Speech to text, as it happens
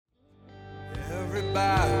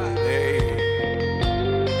Everybody,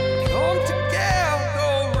 come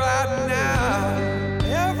together right now.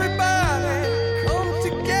 Everybody, come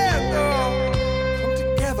together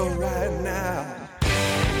right now.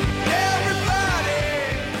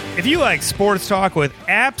 Everybody. If you like sports talk with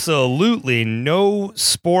absolutely no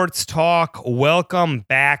sports talk, welcome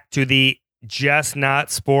back to the Just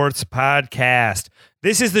Not Sports podcast.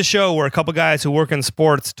 This is the show where a couple guys who work in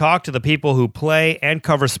sports talk to the people who play and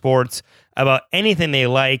cover sports about anything they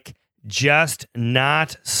like, just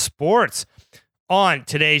not sports. On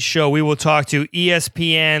today's show, we will talk to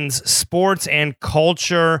ESPN's sports and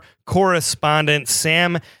culture correspondent,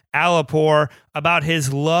 Sam Alipour, about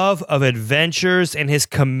his love of adventures and his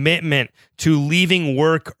commitment to leaving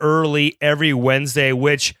work early every Wednesday,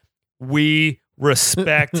 which we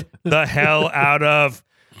respect the hell out of.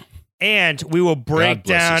 And we will break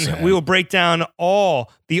down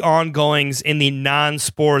all the ongoings in the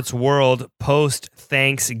non-sports world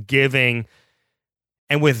post-Thanksgiving.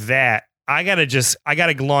 And with that, I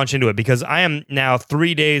gotta launch into it because I am now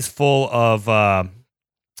 3 days full of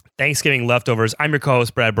Thanksgiving leftovers. I'm your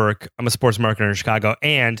co-host, Brad Burke. I'm a sports marketer in Chicago,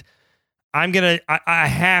 and I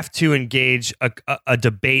have to engage a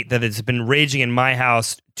debate that has been raging in my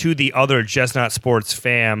house to the other Just Not Sports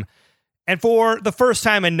fam. And for the first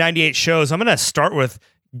time in 98 shows, I'm going to start with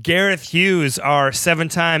Gareth Hughes, our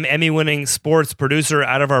 7-time Emmy-winning sports producer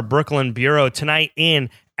out of our Brooklyn bureau, tonight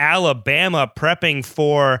in Alabama, prepping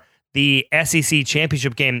for the SEC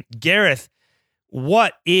championship game. Gareth,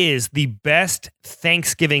 what is the best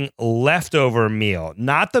Thanksgiving leftover meal?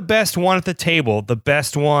 Not the best one at the table, the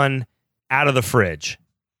best one out of the fridge.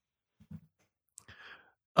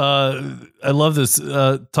 I love this.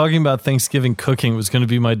 Talking about Thanksgiving cooking was going to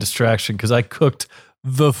be my distraction because I cooked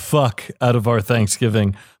the fuck out of our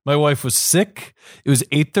Thanksgiving. My wife was sick. It was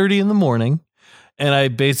 8:30 in the morning, and I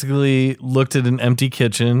basically looked at an empty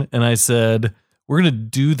kitchen and I said, "We're going to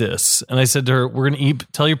do this." And I said to her, "We're going to eat.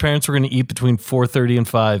 Tell your parents we're going to eat between 4:30 and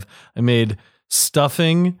 5." I made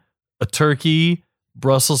stuffing, a turkey,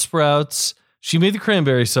 Brussels sprouts. She made the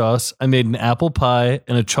cranberry sauce. I made an apple pie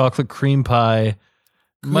and a chocolate cream pie.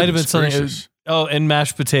 Might have been something. And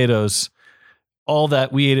mashed potatoes. All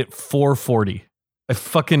that we ate at 4:40. I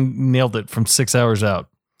fucking nailed it from 6 hours out.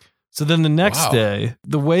 So then the next day,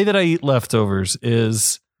 the way that I eat leftovers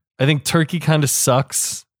is I think turkey kind of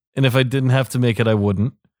sucks. And if I didn't have to make it, I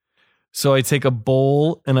wouldn't. So I take a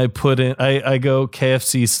bowl and I put in, I go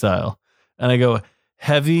KFC style. And I go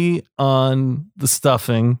heavy on the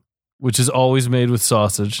stuffing, which is always made with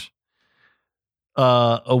sausage.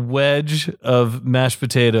 A wedge of mashed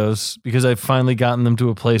potatoes because I've finally gotten them to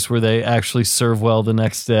a place where they actually serve well the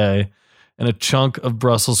next day, and a chunk of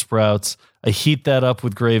Brussels sprouts. I heat that up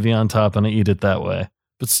with gravy on top and I eat it that way.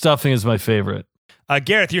 But stuffing is my favorite.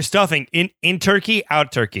 Gareth, you're stuffing in turkey,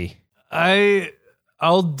 out turkey.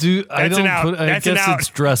 I'll do. That's I don't an out. put. I That's guess an out. it's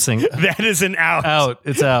dressing. That is an out. Out.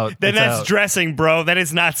 It's out. Then it's that's out. dressing, bro. That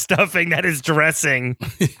is not stuffing. That is dressing.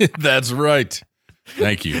 That's right.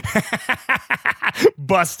 Thank you.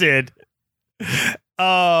 Busted.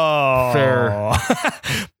 Oh. Fair.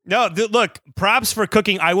 No, look, props for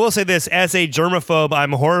cooking. I will say this, as a germaphobe,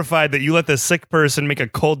 I'm horrified that you let the sick person make a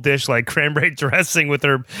cold dish like cranberry dressing with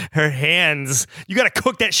her hands. You got to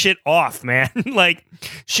cook that shit off, man. Like,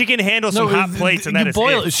 she can handle some hot plates and that is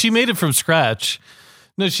it. She made it from scratch.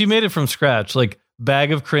 No, she made it from scratch. Like,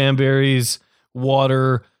 bag of cranberries,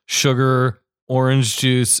 water, sugar, orange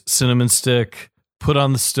juice, cinnamon stick, put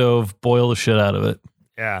on the stove, boil the shit out of it.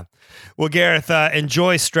 Yeah. Well, Gareth,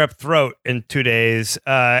 enjoy strep throat in 2 days.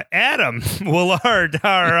 Adam Willard,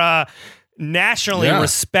 our nationally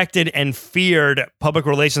respected and feared public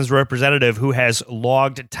relations representative who has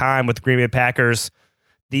logged time with the Green Bay Packers,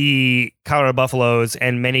 the Colorado Buffaloes,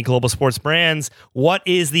 and many global sports brands. What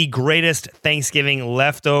is the greatest Thanksgiving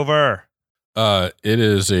leftover? It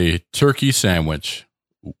is a turkey sandwich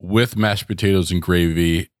with mashed potatoes and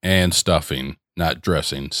gravy and stuffing, not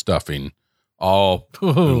dressing, stuffing, all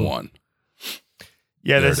in one.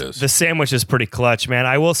 Yeah, the sandwich is pretty clutch, man.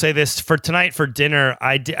 I will say this, for tonight for dinner,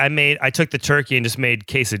 I took the turkey and just made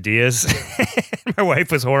quesadillas. My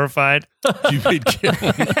wife was horrified. You made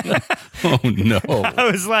oh no! I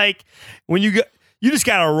was like, when you just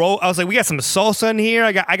gotta roll. I was like, we got some salsa in here.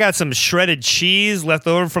 I got some shredded cheese left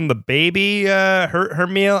over from the baby her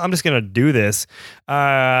meal. I'm just gonna do this. You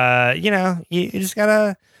just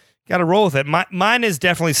gotta roll with it. Mine is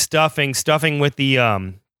definitely stuffing with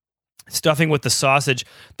the sausage.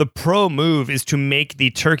 The pro move is to make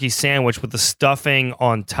the turkey sandwich with the stuffing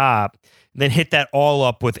on top, then hit that all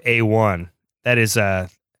up with A1. That's a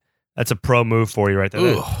pro move for you right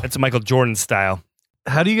there. That's a Michael Jordan style.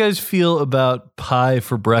 How do you guys feel about pie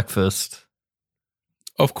for breakfast?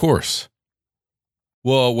 Of course.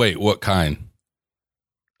 Well, wait, what kind?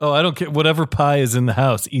 Oh, I don't care. Whatever pie is in the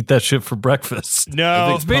house, eat that shit for breakfast. I No,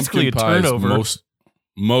 think it's basically a pumpkin pie is turnover.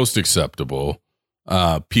 most acceptable.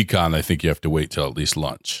 Pecan, I think you have to wait till at least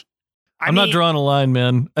lunch. I'm not drawing a line,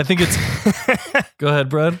 man. I think it's. Go ahead,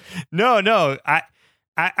 Brad. No.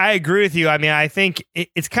 I agree with you. I mean, I think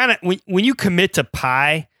it's kind of when you commit to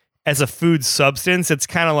pie as a food substance, it's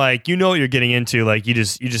kind of like you know what you're getting into. Like you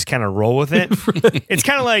just kind of roll with it. Right. It's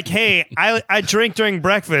kind of like, hey, I drink during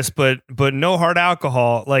breakfast, but no hard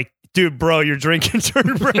alcohol. Like, dude, bro, you're drinking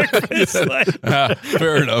during breakfast. Like,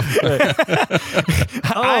 Fair enough.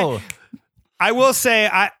 Oh, I will say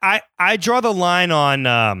I draw the line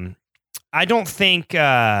on. I don't think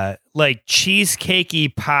like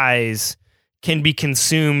cheesecakey pies can be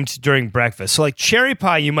consumed during breakfast. So like cherry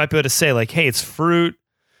pie, you might be able to say like, hey, it's fruit.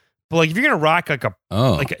 But like if you're gonna rock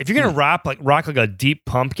if you're gonna rock like a deep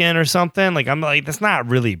pumpkin or something, like I'm like that's not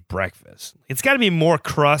really breakfast. It's got to be more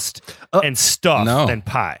crust and stuff than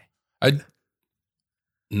pie. I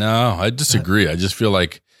disagree. I just feel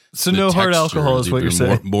like so no hard alcohol is what you're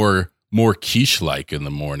saying. More quiche-like in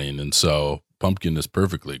the morning, and so pumpkin is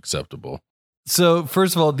perfectly acceptable. So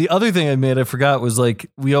first of all, the other thing I made, I forgot, was like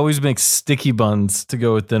we always make sticky buns to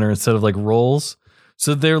go with dinner instead of like rolls.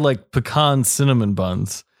 So they're like pecan cinnamon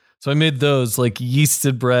buns. So I made those like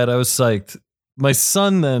yeasted bread. I was psyched. My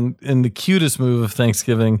son then, in the cutest move of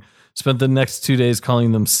Thanksgiving, spent the next 2 days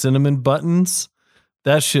calling them cinnamon buttons.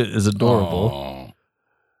 That shit is adorable.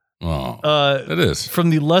 It is.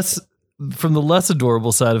 From the less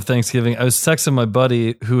adorable side of Thanksgiving, I was texting my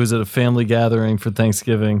buddy who was at a family gathering for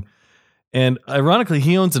Thanksgiving. And ironically,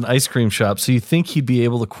 he owns an ice cream shop. So you think he'd be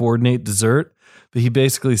able to coordinate dessert. But he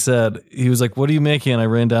basically said, he was like, what are you making? And I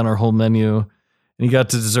ran down our whole menu. And he got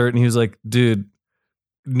to dessert and he was like, dude,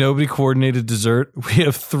 nobody coordinated dessert. We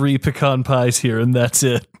have 3 pecan pies here and that's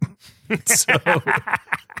it. So,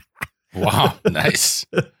 wow, nice.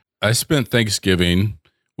 I spent Thanksgiving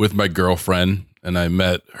with my girlfriend and I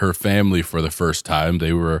met her family for the first time.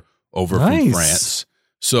 They were over from France.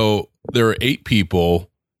 So there were 8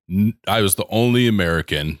 people. I was the only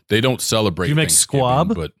American. They don't celebrate. Do you make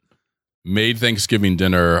squab? But made Thanksgiving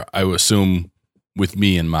dinner, I would assume, with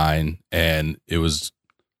me in mind, and it was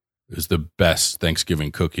the best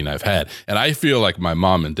Thanksgiving cooking I've had. And I feel like my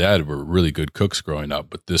mom and dad were really good cooks growing up,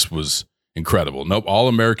 but this was incredible. Nope, all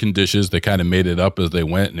American dishes. They kind of made it up as they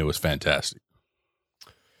went, and it was fantastic.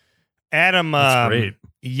 Adam, That's great.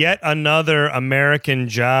 Yet another American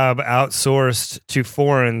job outsourced to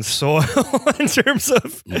foreign soil in terms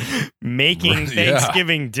of making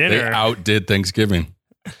Thanksgiving dinner. They outdid Thanksgiving.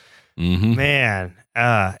 Mm-hmm. Man.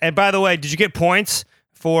 And by the way, did you get points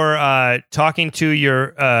for talking to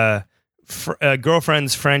your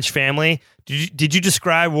girlfriend's French family? Did you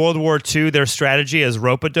describe World War II, their strategy, as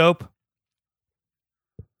rope-a-dope?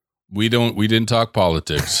 We didn't talk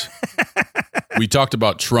politics. We talked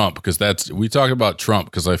about Trump because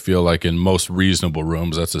I feel like in most reasonable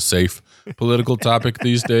rooms that's a safe political topic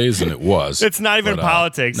these days, and it was. It's not even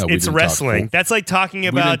politics. No, it's wrestling. That's like talking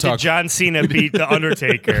about did John Cena beat The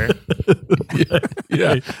Undertaker.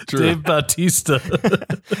 yeah, true. Dave Bautista.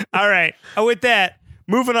 All right. With that,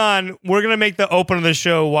 moving on, we're going to make the open of the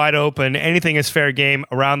show wide open. Anything is fair game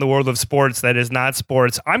around the world of sports that is not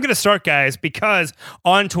sports. I'm going to start, guys, because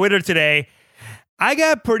on Twitter today, I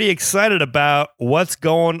got pretty excited about what's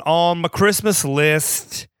going on my Christmas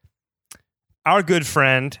list. Our good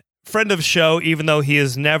friend of show, even though he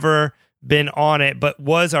has never been on it, but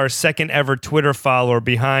was our second ever Twitter follower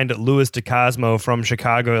behind Louis DeCosmo from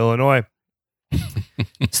Chicago, Illinois.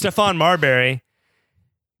 Stefan Marbury.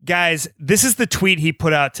 Guys, this is the tweet he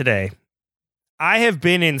put out today. I have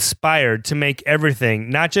been inspired to make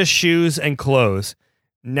everything, not just shoes and clothes.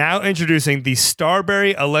 Now introducing the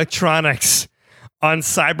Starbury Electronics on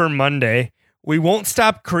Cyber Monday. We won't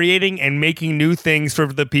stop creating and making new things for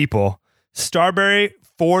the people. Starbury,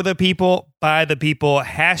 for the people, by the people.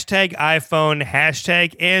 Hashtag iPhone,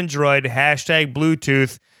 hashtag Android, hashtag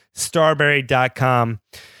Bluetooth, Starbury.com.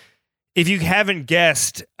 If you haven't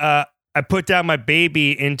guessed, I put down my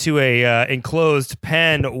baby into a enclosed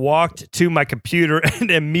pen, walked to my computer,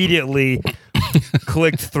 and immediately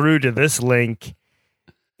clicked through to this link.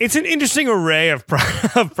 It's an interesting array of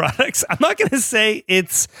products. I'm not going to say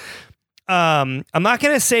it's going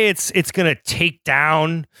to take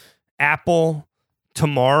down Apple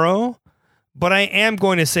tomorrow, but I am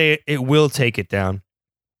going to say it will take it down.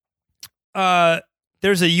 There's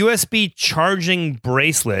a USB charging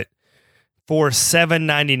bracelet for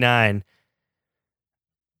 $7.99.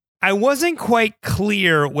 I wasn't quite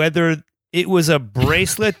clear whether it was a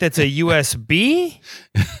bracelet that's a USB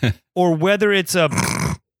or whether it's a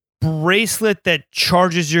bracelet that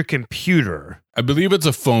charges your computer. I believe it's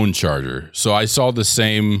a phone charger. So I saw the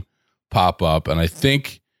same pop up, and I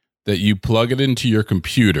think that you plug it into your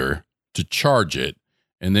computer to charge it,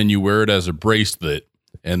 and then you wear it as a bracelet,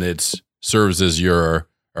 and it serves as your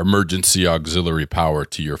emergency auxiliary power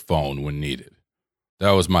to your phone when needed.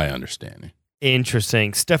 That was my understanding.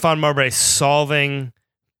 Interesting. Stephon Marbury solving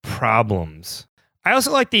problems. I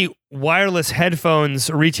also like the wireless headphones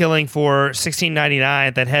retailing for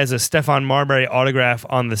 $16.99 that has a Stephon Marbury autograph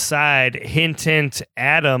on the side. Hint, hint,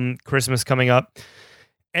 Adam, Christmas coming up.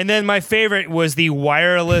 And then my favorite was the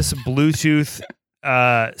wireless Bluetooth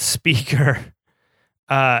speaker.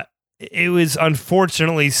 It was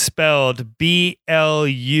unfortunately spelled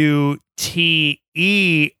BLUTEOOTH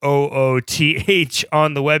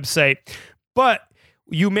on the website, but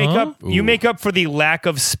you make up for the lack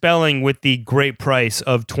of spelling with the great price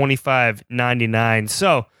of $25.99.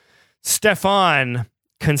 So, Stephon,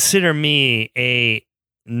 consider me a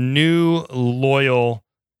new loyal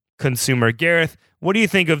consumer. Gareth, what do you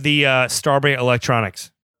think of the Starbury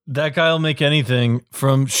Electronics? That guy will make anything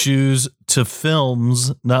from shoes to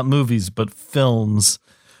films, not movies, but films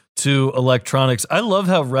to electronics. I love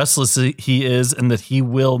how restless he is and that he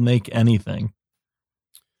will make anything.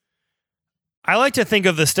 I like to think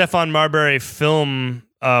of the Stephon Marbury film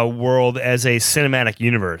world as a cinematic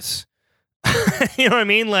universe. You know what I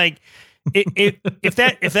mean? Like, if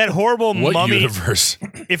that horrible what mummy universe?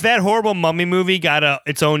 If that horrible mummy movie got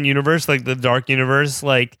its own universe, like the Dark Universe,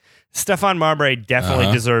 like Stephon Marbury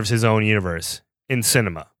definitely deserves his own universe in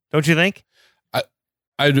cinema. Don't you think?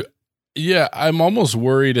 Yeah, I'm almost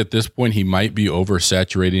worried at this point he might be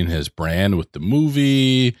oversaturating his brand with the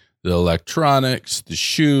movie, the electronics, the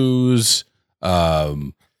shoes,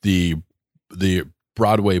 the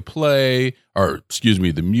Broadway play,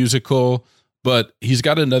 the musical. But he's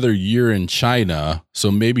got another year in China,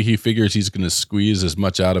 so maybe he figures he's going to squeeze as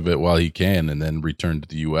much out of it while he can and then return to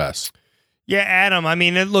the U.S. Yeah, Adam, I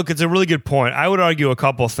mean, look, it's a really good point. I would argue a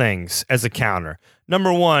couple things as a counter.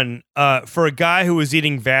 Number one, for a guy who was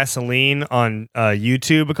eating Vaseline on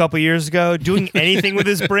YouTube a couple years ago, doing anything with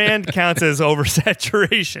his brand counts as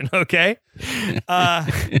oversaturation, okay?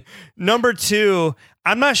 Number two,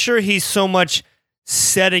 I'm not sure he's so much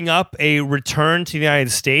setting up a return to the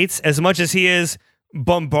United States as much as he is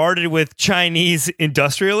bombarded with Chinese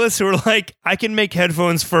industrialists who are like, I can make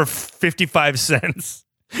headphones for 55 cents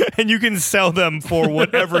and you can sell them for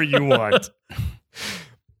whatever you want.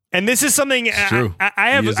 And this is something I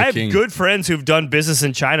have good friends who've done business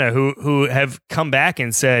in China who have come back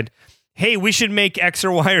and said, hey, we should make X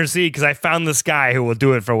or Y or Z because I found this guy who will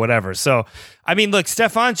do it for whatever. So, I mean, look,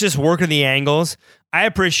 Stephon's just working the angles. I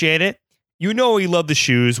appreciate it. You know we love the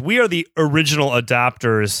shoes. We are the original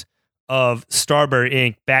adopters of Starbury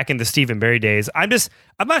Inc. back in the Stephen Barry days. I'm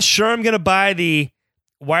not sure I'm going to buy the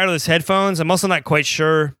wireless headphones. I'm also not quite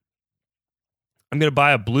sure I'm going to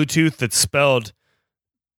buy a Bluetooth that's spelled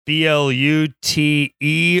BLUTEOOTH,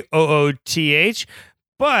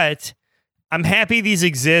 but I'm happy these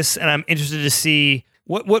exist, and I'm interested to see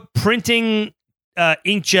what printing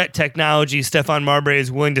inkjet technology Stephon Marbury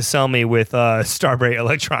is willing to sell me with Starbury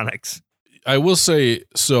Electronics. I will say,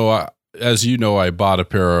 so as you know, I bought a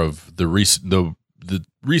pair of the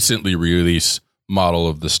recently released model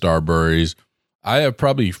of the Starburys. I have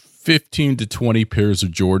probably 15 to 20 pairs of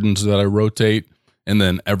Jordans that I rotate, and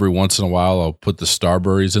then every once in a while I'll put the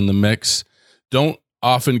Starburys in the mix. Don't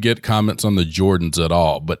often get comments on the Jordans at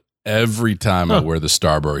all, but every time I wear the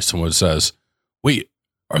Starbury, someone says, wait,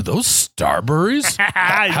 are those Starburys?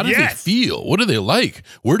 How do they feel? What are they like?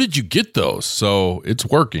 Where did you get those? So it's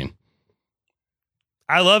working.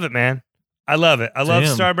 I love it, man. I love it. I love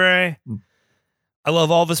Starbury. I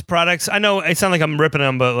love all of his products. I know it sounds like I'm ripping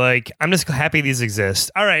them, but like I'm just happy these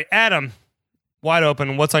exist. All right, Adam, wide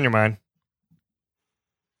open. What's on your mind?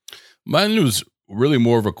 Mine was really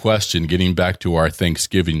more of a question, getting back to our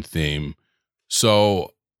Thanksgiving theme.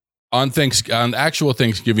 So on actual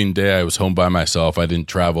Thanksgiving Day, I was home by myself. I didn't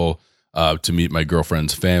travel to meet my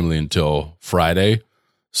girlfriend's family until Friday.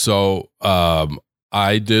 So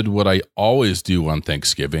I did what I always do on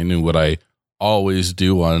Thanksgiving and what I always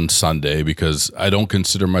do on Sunday, because I don't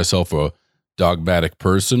consider myself a dogmatic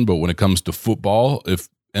person. But when it comes to football, if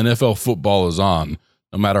NFL football is on,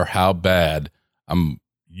 no matter how bad, I'm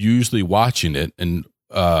usually watching it. And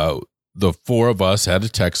the four of us had a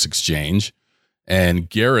text exchange, and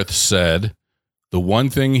Gareth said the one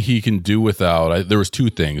thing he can do without, there was two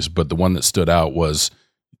things, but the one that stood out was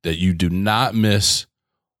that you do not miss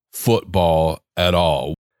football at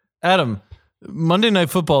all. Adam, Monday Night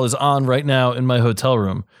Football is on right now in my hotel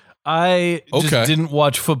room. I just didn't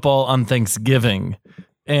watch football on Thanksgiving,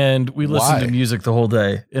 and we listened to music the whole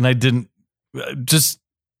day, and I didn't just,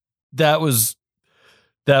 that was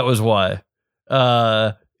why.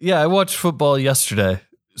 I watched football yesterday,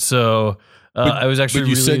 so I was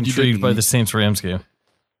actually really intrigued by the Saints-Rams game.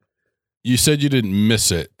 You said you didn't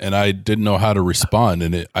miss it, and I didn't know how to respond,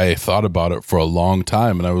 and I thought about it for a long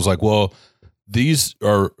time, and I was like, well, these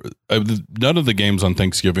are none of the games on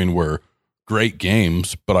Thanksgiving were great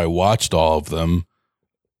games, but I watched all of them.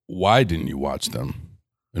 Why didn't you watch them?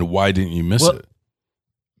 And why didn't you miss it?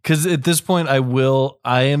 Because at this point, I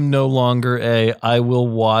am no longer I will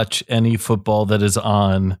watch any football that is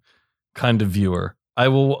on kind of viewer. I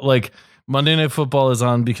will, like, Monday Night Football is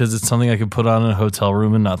on because it's something I could put on in a hotel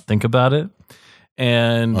room and not think about it.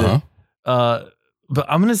 And, but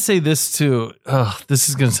I'm going to say this too. This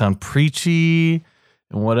is going to sound preachy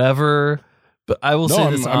and whatever, but I will say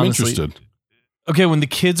this honestly. I'm interested. Okay, when the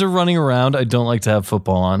kids are running around, I don't like to have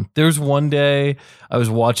football on. There's one day I was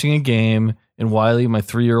watching a game, and Wiley, my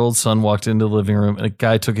 3-year-old son, walked into the living room, and a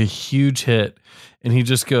guy took a huge hit, and he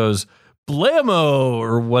just goes, blammo,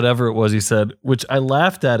 or whatever it was he said, which I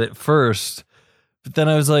laughed at first, but then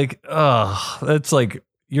I was like, oh, that's like,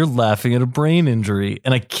 you're laughing at a brain injury,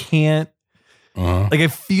 and I can't, like, I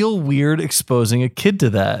feel weird exposing a kid to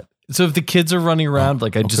that. So if the kids are running around,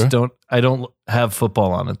 like, I don't have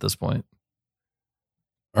football on at this point.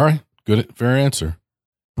 All right, good, fair answer.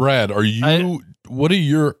 Brad, what are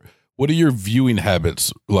your viewing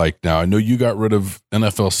habits like now? I know you got rid of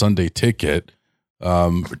NFL Sunday Ticket.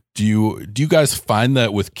 Do you guys find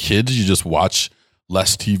that with kids you just watch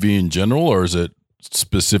less TV in general, or is it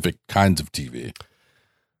specific kinds of TV?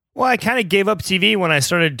 Well, I kind of gave up TV when I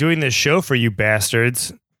started doing this show for you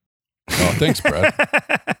bastards. Oh, thanks, Brad.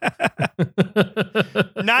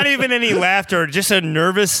 Not even any laughter, just a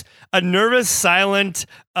nervous, silent,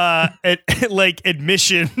 like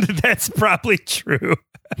admission that that's probably true.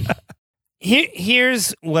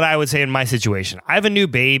 Here's what I would say in my situation. I have a new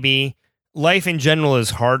baby. Life in general is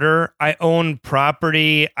harder. I own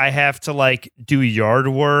property. I have to like do yard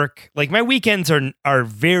work. Like my weekends are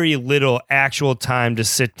very little actual time to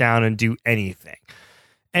sit down and do anything.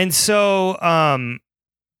 And so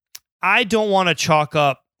I don't want to chalk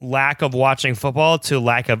up lack of watching football to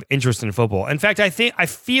lack of interest in football. In fact, I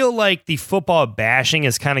feel like the football bashing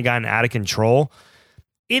has kind of gotten out of control.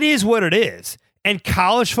 It is what it is. And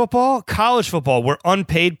college football, where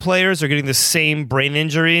unpaid players are getting the same brain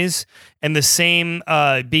injuries and the same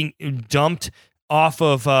being dumped off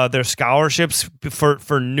of their scholarships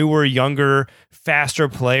for newer, younger, faster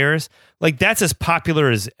players, like that's as popular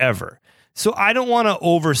as ever. So I don't want to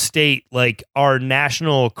overstate like our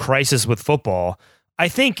national crisis with football. I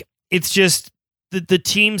think it's just the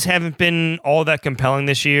teams haven't been all that compelling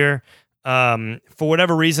this year. For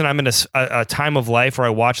whatever reason, I'm in a time of life where I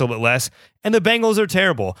watch a little bit less, and the Bengals are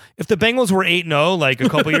terrible. If the Bengals were 8-0 like a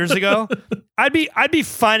couple years ago, I'd be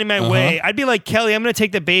finding my way. I'd be like, Kelly, I'm going to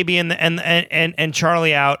take the baby and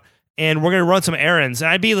Charlie out, and we're going to run some errands. And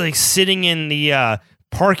I'd be like sitting in the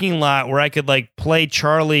parking lot where I could like play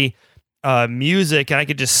Charlie music, and I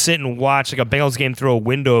could just sit and watch like a Bengals game through a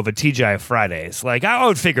window of a TGI Fridays. Like I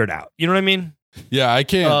would figure it out. You know what I mean? Yeah, I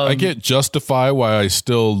can't justify why I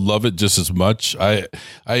still love it just as much. I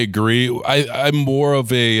agree. I'm more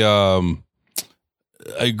of a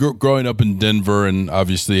growing up in Denver and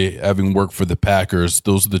obviously having worked for the Packers.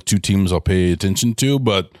 Those are the two teams I'll pay attention to.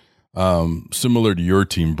 But similar to your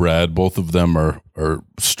team, Brad, both of them are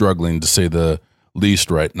struggling to say the least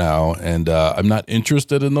right now, and I'm not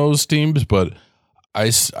interested in those teams. But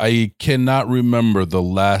I cannot remember the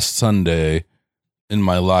last Sunday in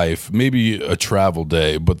my life, maybe a travel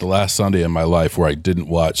day, but the last Sunday in my life where I didn't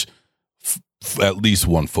watch at least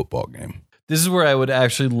one football game. This is where I would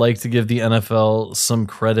actually like to give the NFL some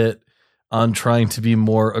credit on trying to be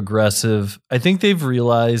more aggressive. I think they've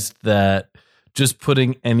realized that just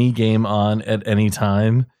putting any game on at any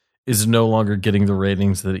time is no longer getting the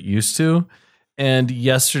ratings that it used to. And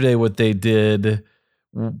yesterday, what they did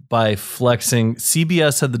by flexing,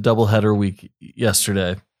 CBS had the doubleheader week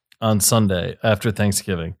yesterday on Sunday after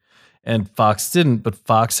Thanksgiving, and Fox didn't, but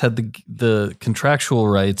Fox had the contractual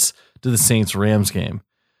rights to the Saints-Rams game.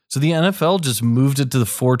 So the NFL just moved it to the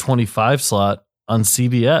 4:25 slot on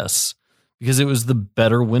CBS because it was the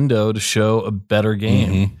better window to show a better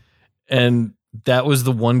game. Mm-hmm. And that was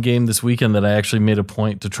the one game this weekend that I actually made a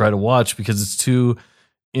point to try to watch because it's two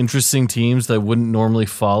interesting teams that I wouldn't normally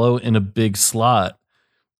follow in a big slot.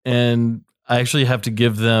 And I actually have to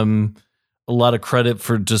give them a lot of credit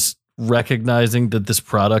for just recognizing that this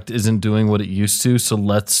product isn't doing what it used to. So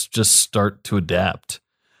let's just start to adapt.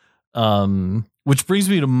 Which brings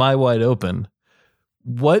me to my wide open.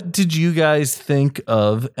 What did you guys think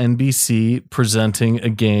of NBC presenting a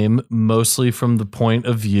game mostly from the point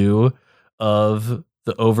of view of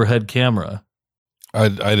the overhead camera? I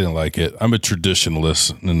didn't like it. I'm a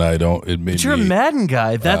traditionalist, and I don't. It made But you're me, a Madden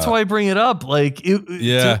guy. That's why I bring it up. Like,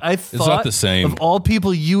 I thought it's not the same. Of all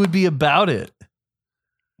people, you would be about it.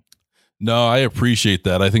 No, I appreciate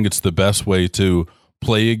that. I think it's the best way to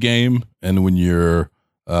play a game, and when you're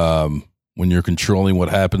controlling what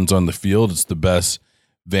happens on the field, it's the best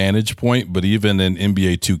vantage point. But even in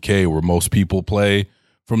NBA 2K, where most people play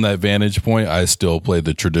from that vantage point, I still play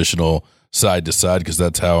the traditional side to side because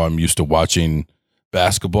that's how I'm used to watching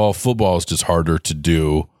basketball. Football is just harder to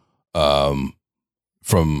do from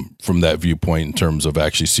that viewpoint in terms of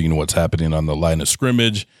actually seeing what's happening on the line of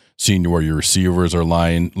scrimmage, seeing where your receivers are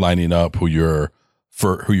lining up, who your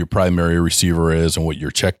primary receiver is, and what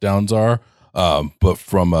your checkdowns are. But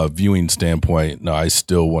from a viewing standpoint, no, I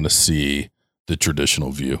still want to see the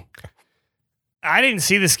traditional view. I didn't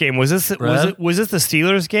see this game. Was this the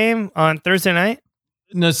Steelers game on Thursday night?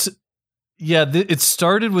 No, it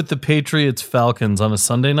started with the Patriots Falcons on a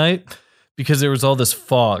Sunday night because there was all this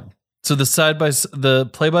fog. So the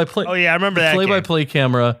play-by-play. Oh yeah, I remember that play-by-play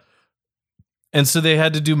camera. And so they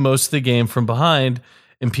had to do most of the game from behind,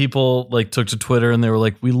 and people took to Twitter and they were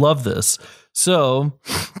like, "We love this." So,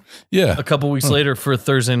 yeah, a couple weeks later for a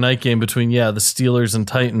Thursday night game between the Steelers and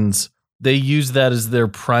Titans, they used that as their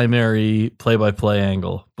primary play-by-play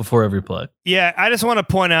angle before every play. Yeah, I just want to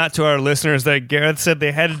point out to our listeners that Gareth said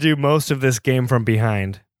they had to do most of this game from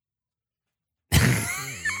behind.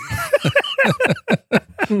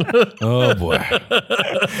 Oh boy.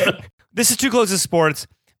 This is Too Close to Sports.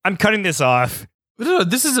 I'm cutting this off. No,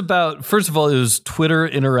 this is about, first of all, it was Twitter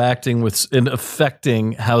interacting with and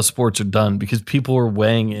affecting how sports are done because people were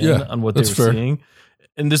weighing in on what they were seeing.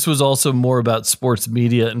 And this was also more about sports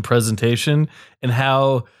media and presentation and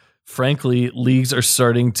how, frankly, leagues are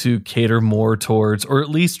starting to cater more towards, or at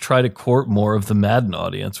least try to court more of the Madden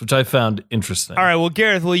audience, which I found interesting. All right, well,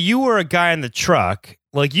 Gareth, you were a guy in the truck.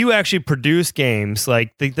 You actually produce games.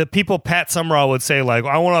 The people Pat Summerall would say,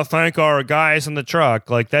 I want to thank our guys in the truck.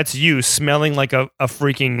 That's you smelling like a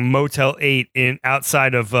freaking Motel 8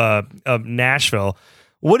 outside of Nashville.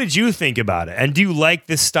 What did you think about it? And do you like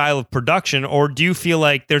this style of production, or do you feel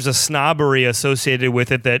like there's a snobbery associated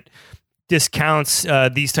with it that discounts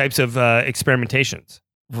these types of experimentations?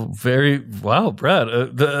 Wow, Brad.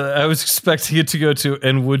 I was expecting it to go to,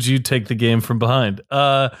 and would you take the game from behind?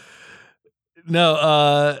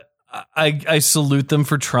 No, I salute them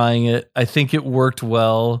for trying it. I think it worked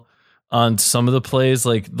well on some of the plays,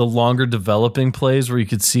 like the longer developing plays where you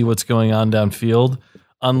could see what's going on downfield.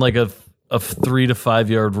 On a 3 to 5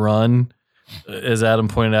 yard run, as Adam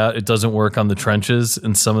pointed out, it doesn't work on the trenches,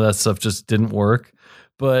 and some of that stuff just didn't work.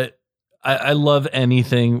 But I love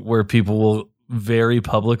anything where people will very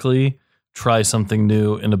publicly try something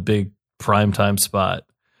new in a big primetime spot.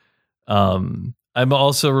 I'm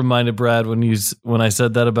also reminded, Brad, when I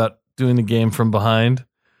said that about doing the game from behind,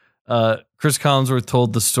 Chris Collinsworth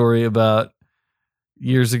told the story about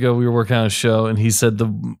years ago. We were working on a show, and he said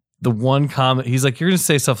the one comment, he's like, "You're going to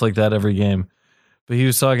say stuff like that every game," but he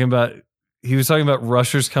was talking about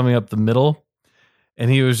rushers coming up the middle,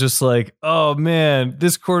 and he was just like, "Oh man,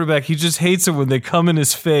 this quarterback, he just hates it when they come in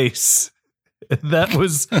his face." That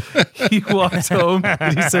was, he walked home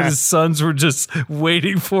and he said his sons were just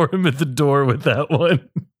waiting for him at the door with that one.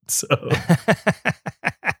 So,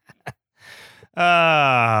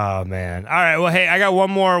 oh man. All right. Well, hey, I got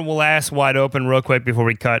one more last wide open real quick before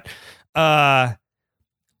we cut. I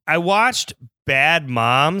watched Bad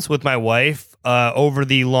Moms with my wife over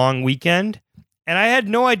the long weekend, and I had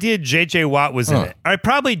no idea JJ Watt was in it. I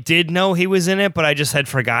probably did know he was in it, but I just had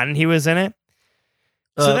forgotten he was in it.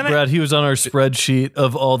 So Brad, he was on our spreadsheet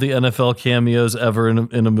of all the NFL cameos ever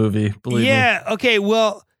in a movie. Believe me. Yeah. Okay.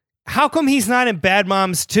 Well, how come he's not in Bad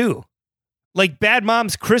Moms 2? Bad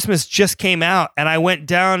Moms Christmas just came out, and I went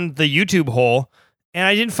down the YouTube hole, and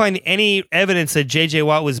I didn't find any evidence that JJ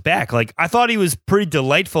Watt was back. I thought he was pretty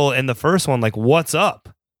delightful in the first one. What's up?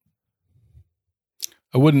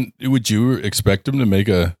 Would you expect him to make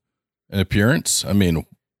an appearance? I mean,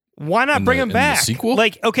 why not bring him back? The sequel?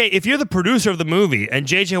 Okay, if you're the producer of the movie and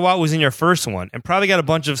JJ Watt was in your first one and probably got a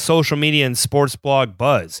bunch of social media and sports blog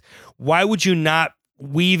buzz, why would you not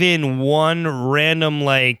weave in one random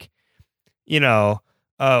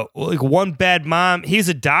like one bad mom. He's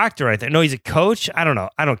a doctor, I think. No, he's a coach. I don't know.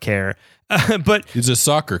 I don't care. But he's a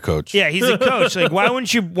soccer coach. yeah, he's a coach. Like, why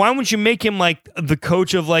wouldn't you make him like the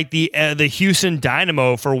coach of like the Houston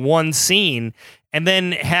Dynamo for one scene, and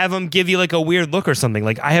then have him give you like a weird look or something?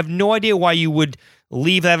 Like, I have no idea why you would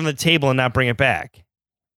leave that on the table and not bring it back.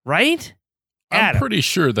 Right? I'm pretty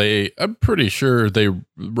sure they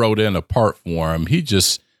wrote in a part for him. He's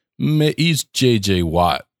JJ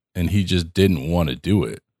Watt, and he just didn't want to do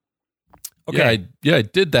it. Okay. Yeah, I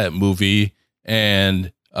did that movie,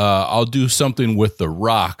 and I'll do something with The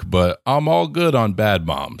Rock, but I'm all good on Bad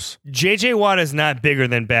Moms. JJ Watt is not bigger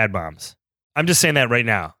than Bad Moms. I'm just saying that right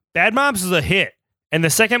now. Bad Moms is a hit, and the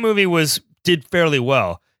second movie did fairly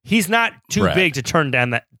well. He's not too big to turn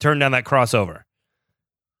down that crossover.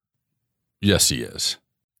 Yes, he is.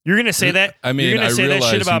 You're gonna say that? I mean, you're gonna say that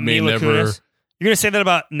shit about Mila Kunis? You're gonna say that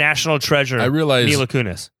about National Treasure? I realize Mila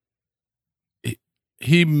Kunis.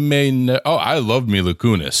 He may. I love Mila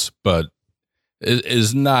Kunis, but it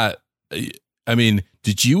is not. I mean,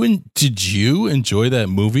 did you enjoy that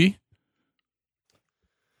movie?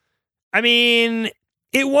 I mean,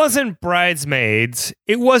 it wasn't Bridesmaids.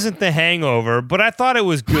 It wasn't The Hangover, but I thought it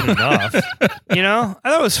was good enough. You know, I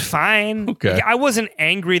thought it was fine. Okay. I wasn't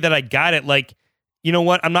angry that I got it. Like, you know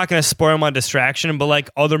what? I'm not going to spoil my distraction, but like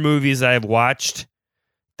other movies that I've watched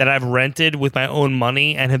that I've rented with my own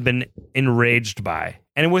money and have been enraged by.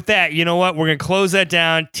 And with that, you know what? We're going to close that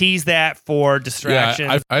down, tease that for distraction.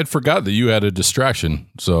 Yeah, I'd forgot that you had a distraction,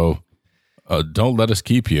 so don't let us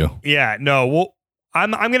keep you. Yeah, no. Well,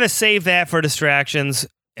 I'm going to save that for distractions.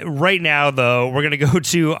 Right now, though, we're going to go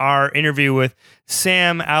to our interview with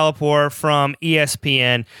Sam Alipour from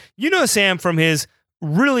ESPN. You know Sam from his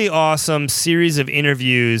really awesome series of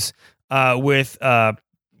interviews with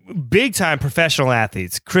big-time professional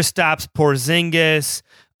athletes. Kristaps Porzingis,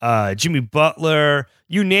 Jimmy Butler,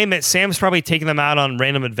 you name it. Sam's probably taking them out on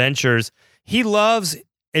random adventures. He loves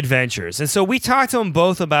adventures. And so we talked to him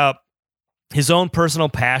both about his own personal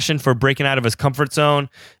passion for breaking out of his comfort zone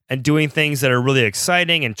and doing things that are really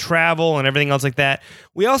exciting and travel and everything else like that.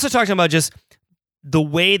 We also talked about just the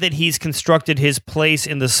way that he's constructed his place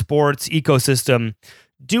in the sports ecosystem,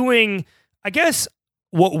 doing, I guess,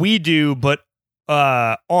 what we do, but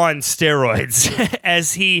on steroids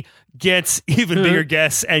as he gets even bigger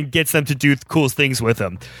guests and gets them to do cool things with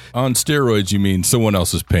him. On steroids, you mean someone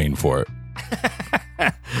else is paying for it?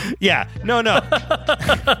 Yeah, no.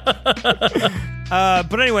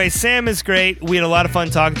 But anyway, Sam is great. We had a lot of fun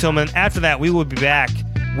talking to him. And after that, we will be back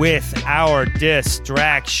with our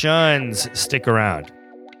distractions. Stick around.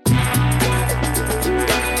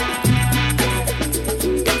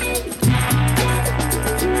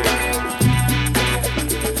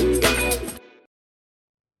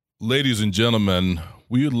 Ladies and gentlemen,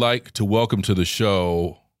 we would like to welcome to the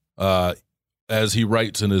show, as he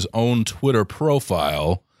writes in his own Twitter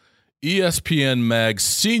profile, ESPN Mag's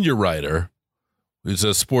senior writer. He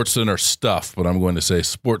says SportsCenter stuff, but I'm going to say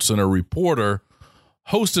SportsCenter reporter,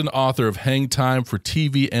 host and author of Hang Time for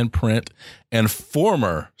TV and Print, and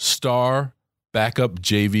former star backup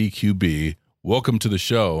JV QB. Welcome to the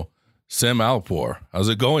show, Sam Alipour. How's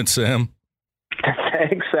it going, Sam?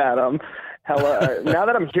 Thanks, Adam. Hello. Now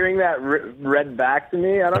that I'm hearing that read back to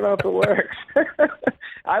me, I don't know if it works.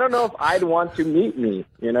 I don't know if I'd want to meet me,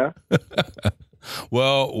 you know?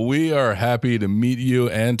 Well, we are happy to meet you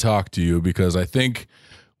and talk to you because I think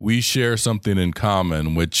we share something in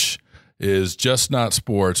common, which is Just Not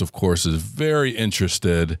Sports, of course, is very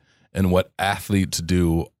interested in what athletes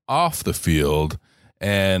do off the field.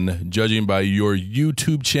 And judging by your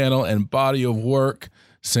YouTube channel and body of work,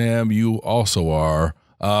 Sam, you also are.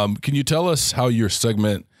 Can you tell us how your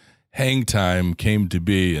segment Hang Time came to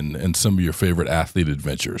be and some of your favorite athlete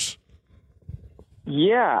adventures?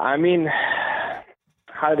 Yeah, I mean,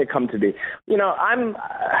 how did it come to be? You know,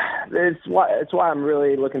 it's why I'm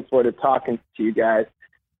really looking forward to talking to you guys.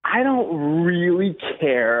 I don't really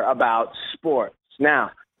care about sports.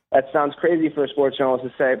 Now, that sounds crazy for a sports journalist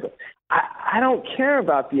to say, but I don't care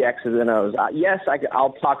about the X's and O's. Yes,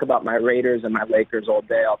 I'll talk about my Raiders and my Lakers all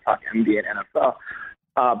day. I'll talk NBA and NFL.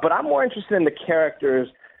 But I'm more interested in the characters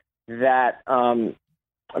that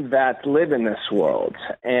live in this world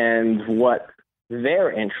and what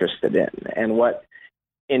they're interested in and what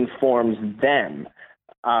informs them.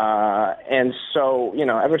 And so, you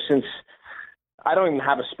know, ever since I don't even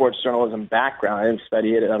have a sports journalism background, I didn't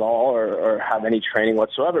study it at all or have any training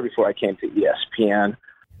whatsoever before I came to ESPN.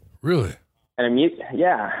 Really? And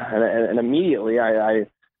immediately I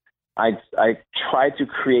tried to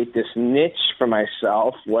create this niche for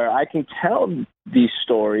myself where I can tell these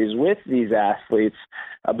stories with these athletes,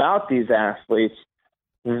 about these athletes,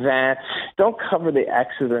 that don't cover the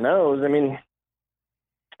X's and O's. I mean,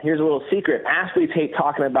 here's a little secret. Athletes hate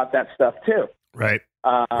talking about that stuff too. Right.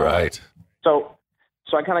 Right. So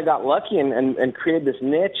I kind of got lucky and created this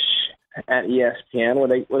niche at ESPN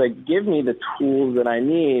where they give me the tools that I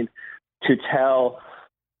need to tell,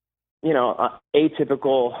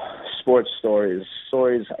 atypical sports stories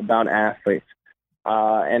about athletes.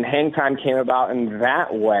 And Hang Time came about in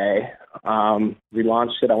that way. We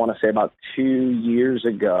launched it, I want to say, about 2 years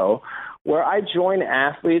ago, where I join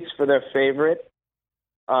athletes for their favorite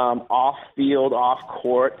off-field,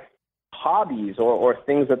 off-court hobbies or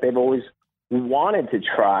things that they've always wanted to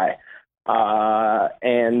try.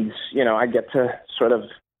 And I get to sort of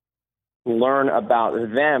learn about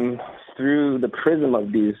them through the prism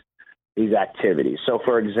of these activities. So,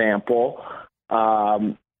 for example,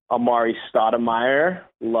 Amar'e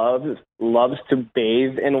loves to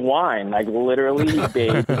bathe in wine, like literally he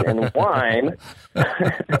bathes in wine,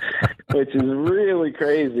 which is really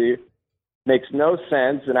crazy. Makes no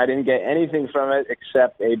sense, and I didn't get anything from it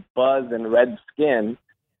except a buzz and red skin.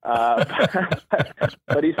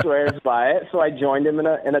 But he swears by it. So I joined him in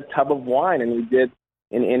a tub of wine, and we did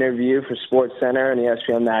an interview for SportsCenter and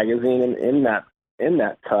ESPN magazine in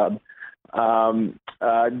that tub. Kristaps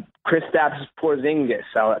Porzingis,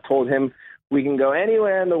 I told him we can go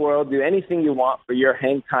anywhere in the world, do anything you want for your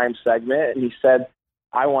Hang Time segment, and he said,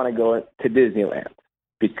 I want to go to Disneyland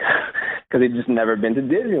because he'd just never been to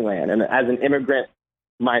Disneyland. And as an immigrant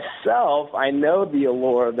myself, I know the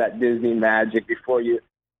allure of that Disney magic. Before you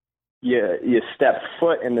step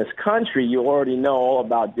foot in this country, you already know all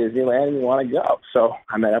about Disneyland and you want to go. So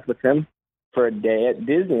I met up with him for a day at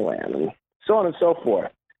Disneyland and so on and so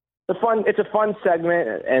forth. It's a fun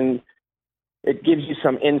segment, and it gives you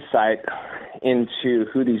some insight into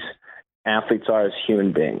who these athletes are as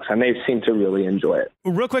human beings, and they seem to really enjoy it.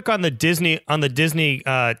 Real quick on the Disney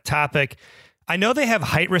topic, I know they have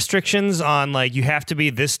height restrictions on, like, you have to be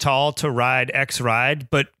this tall to ride X ride,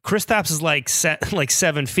 but Kristaps is like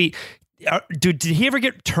 7 feet. Did he ever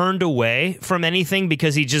get turned away from anything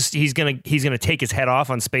because he's gonna take his head off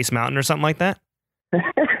on Space Mountain or something like that?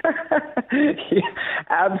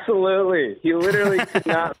 Absolutely. He literally could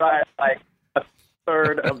not ride like a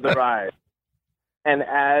third of the ride. And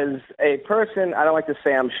as a person, I don't like to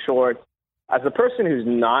say I'm short. As a person who's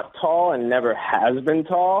not tall and never has been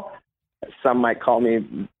tall, some might call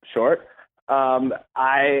me short.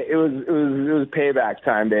 It was payback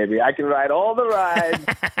time, baby. I can ride all the rides,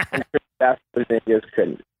 and Kristaps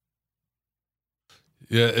couldn't.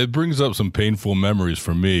 Yeah, it brings up some painful memories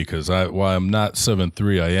for me because while I'm not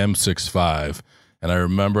 7'3", I am 6'5", and I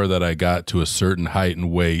remember that I got to a certain height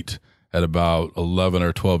and weight at about 11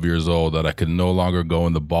 or 12 years old that I could no longer go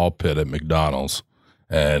in the ball pit at McDonald's,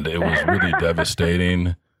 and it was really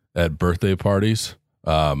devastating at birthday parties.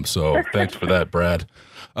 So thanks for that, Brad.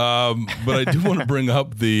 But I do want to bring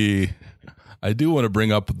up the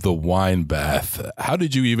wine bath. How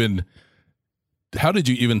did you even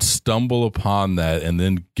stumble upon that and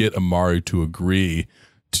then get Amar'e to agree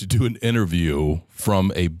to do an interview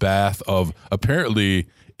from a bath of apparently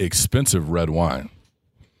expensive red wine?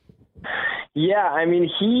 Yeah, I mean,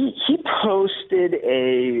 he posted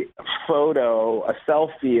a photo, a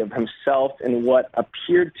selfie of himself in what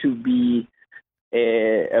appeared to be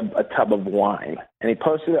a tub of wine, and he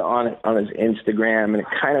posted it on his Instagram, and it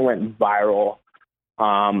kind of went viral.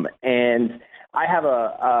 And I have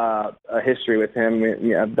a history with him.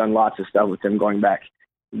 I've done lots of stuff with him going back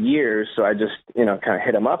years, so I just kind of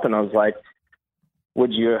hit him up, and I was like,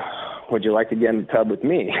 "Would you like to get in the tub with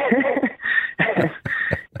me?"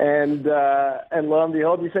 and lo and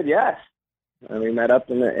behold, he said yes. And we met up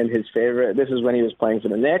in his favorite. This is when he was playing for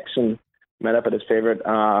the Knicks, and met up at his favorite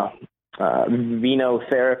Vino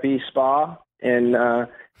Therapy spa in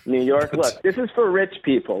New York. Look, this is for rich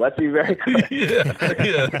people. Let's be very clear. yeah,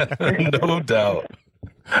 no doubt.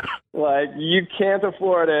 Like, you can't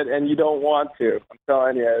afford it, and you don't want to. I'm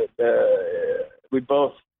telling you, we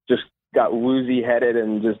both just got woozy-headed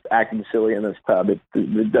and just acted silly in this tub. It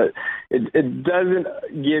doesn't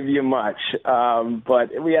give you much,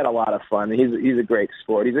 but we had a lot of fun. He's a great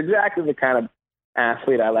sport. He's exactly the kind of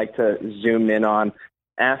athlete I like to zoom in on.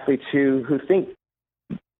 Athletes who think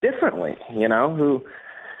differently, who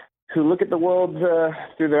look at the world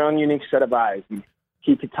through their own unique set of eyes.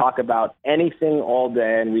 He could talk about anything all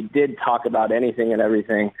day, and we did talk about anything and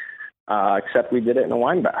everything, except we did it in a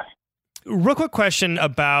wine bath. Real quick question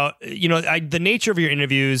about, the nature of your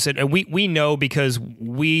interviews, and we know because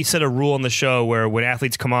we set a rule on the show where when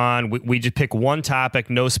athletes come on, we just pick one topic,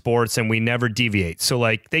 no sports, and we never deviate. So,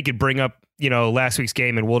 like, they could bring up, last week's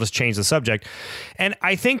game, and we'll just change the subject. And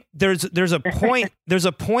I think there's a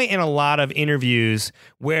point in a lot of interviews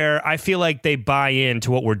where I feel like they buy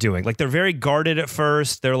into what we're doing. Like they're very guarded at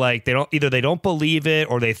first. They're like they don't believe it,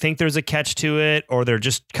 or they think there's a catch to it, or they're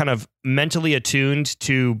just kind of mentally attuned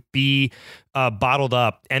to be bottled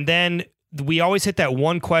up. And then we always hit that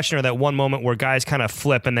one question or that one moment where guys kind of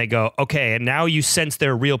flip and they go, okay, and now you sense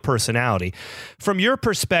their real personality. From your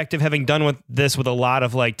perspective, having done this with a lot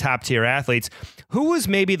of like top tier athletes, who was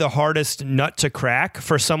maybe the hardest nut to crack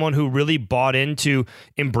for someone who really bought into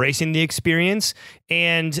embracing the experience?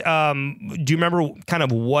 And do you remember kind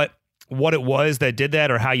of what it was that did that,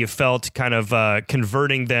 or how you felt kind of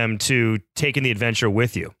converting them to taking the adventure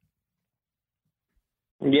with you?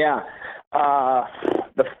 Yeah.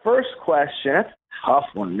 The first question, that's a tough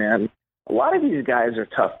one, man. A lot of these guys are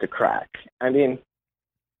tough to crack. I mean,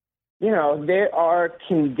 they are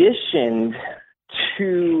conditioned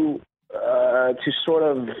to sort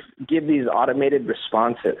of give these automated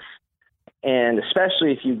responses, and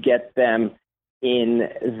especially if you get them in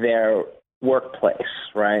their workplace,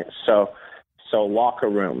 right? So locker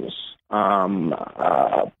rooms,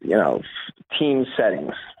 team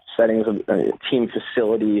settings of team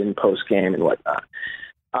facility and post game and whatnot.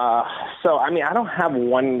 So I mean, I don't have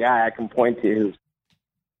one guy I can point to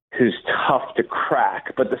who's tough to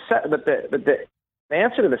crack. But the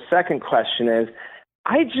answer to the second question is,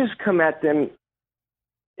 I just come at them.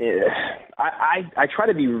 I try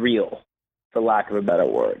to be real, for lack of a better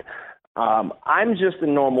word. I'm just a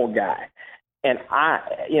normal guy, and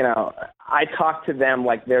I talk to them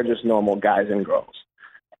like they're just normal guys and girls.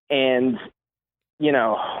 And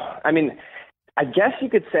I mean, I guess you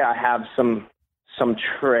could say I have some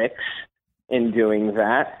tricks in doing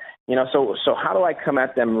that. So how do I come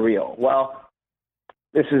at them real? Well,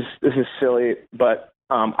 this is silly, but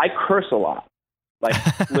I curse a lot, like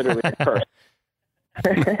literally I curse.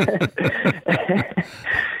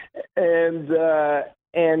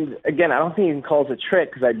 And again, I don't think you can call it a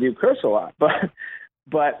trick because I do curse a lot, but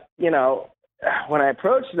when I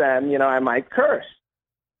approach them, I might curse,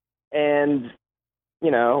 and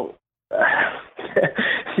you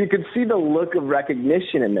could see the look of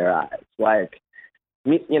recognition in their eyes. Like, a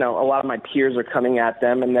lot of my peers are coming at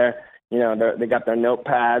them, and they got their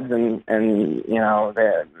notepads, and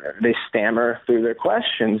they stammer through their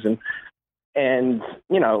questions, and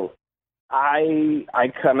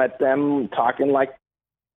I come at them talking like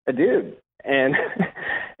a dude, and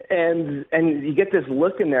you get this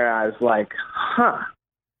look in their eyes, like,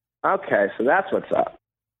 okay, so that's what's up.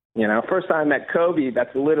 First time I met Kobe,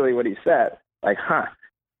 that's literally what he said. Like,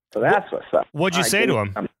 so that's what's up. What'd you say to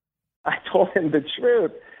him? I told him the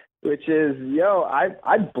truth, which is,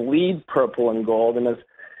 I bleed purple and gold. And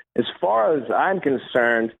as far as I'm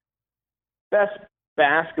concerned, best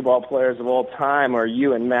basketball players of all time are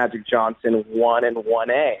you and Magic Johnson, 1 and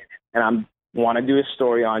 1A. And I want to do a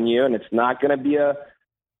story on you, and it's not going to be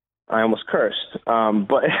I almost cursed,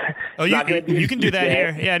 but you can do that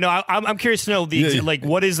here. Yeah, no, I'm curious to know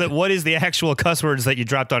what is the actual cuss words that you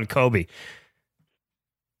dropped on Kobe?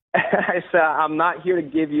 I said, I'm not here to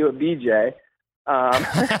give you a BJ.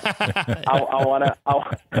 I want to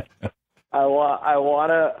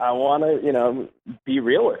be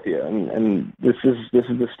real with you, and this is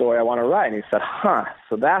the story I want to write. And he said,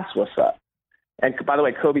 so that's what's up. And by the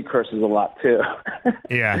way, Kobe curses a lot too.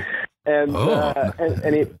 Yeah. And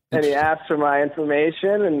he asked for my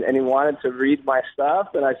information, and he wanted to read my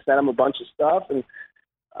stuff, and I sent him a bunch of stuff, and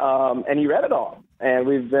he read it all. And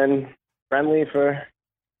we've been friendly for,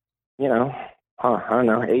 I don't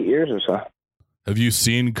know, 8 years or so. Have you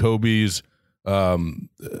seen Kobe's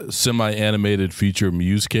semi-animated feature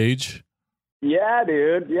Muse Cage? Yeah,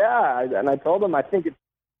 dude. Yeah, and I told him I think it's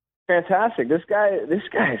fantastic. This guy is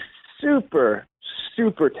super,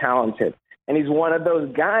 super talented. And he's one of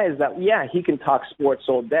those guys that, he can talk sports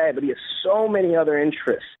all day, but he has so many other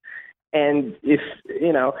interests. And if,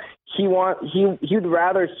 he'd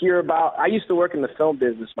rather hear about, I used to work in the film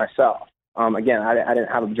business myself. Again, I didn't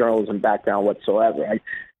have a journalism background whatsoever.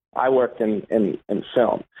 I worked in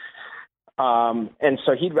film. And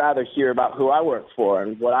so he'd rather hear about who I work for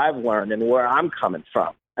and what I've learned and where I'm coming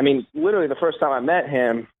from. I mean, literally the first time I met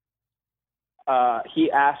him, he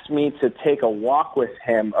asked me to take a walk with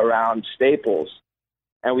him around Staples,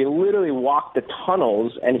 and we literally walked the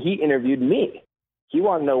tunnels, and he interviewed me. He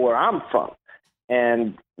wanted to know where I'm from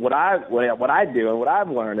and what I do and what I've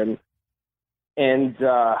learned, and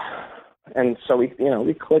so we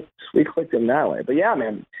clicked in that way. But yeah,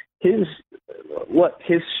 man, his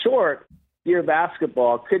short Dear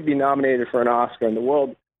Basketball could be nominated for an Oscar, and the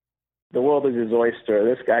world the world is his oyster.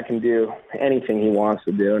 This guy can do anything he wants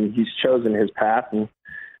to do, and he's chosen his path,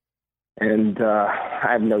 and I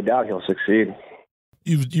have no doubt he'll succeed.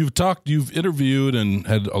 You've interviewed and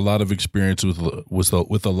had a lot of experience with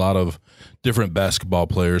a lot of different basketball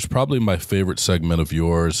players. Probably my favorite segment of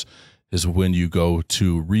yours is when you go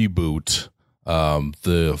to Reboot,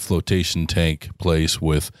 the flotation tank place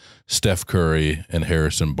with Steph Curry and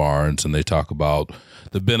Harrison Barnes, and they talk about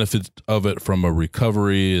the benefits of it from a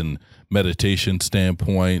recovery and meditation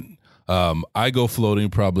standpoint. I go floating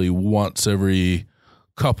probably once every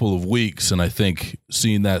couple of weeks, and I think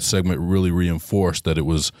seeing that segment really reinforced that it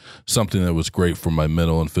was something that was great for my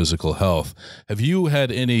mental and physical health. Have you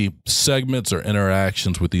had any segments or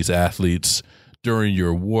interactions with these athletes during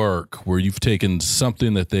your work where you've taken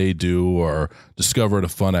something that they do or discovered a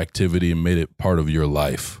fun activity and made it part of your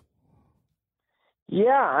life?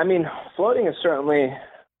 Yeah, I mean, floating is certainly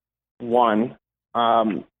one.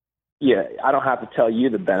 Yeah, I don't have to tell you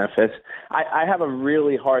the benefits. I have a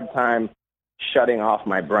really hard time shutting off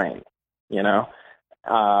my brain, you know?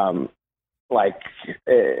 Like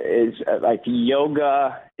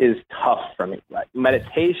yoga is tough for me. Like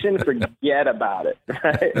meditation, forget about it,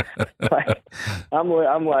 right? Like I'm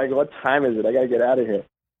like, what time is it? I got to get out of here.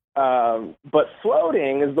 But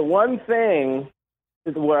floating is the one thing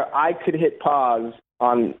where I could hit pause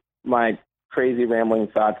on my crazy rambling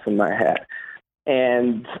thoughts in my head.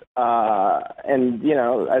 And you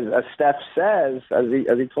know, as Steph says, as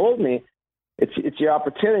he told me, it's your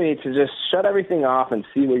opportunity to just shut everything off and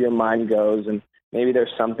see where your mind goes, and maybe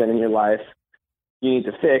there's something in your life you need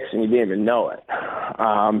to fix and you didn't even know it.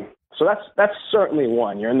 So that's certainly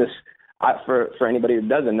one. You're in this for anybody who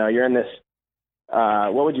doesn't know, you're in this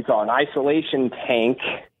what would you call it, an isolation tank,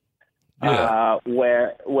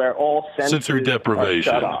 where all sensory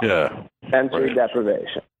deprivation, sensory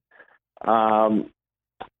deprivation.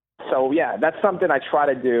 So yeah, that's something I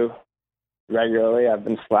try to do regularly. I've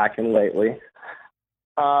been slacking lately.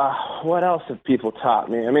 What else have people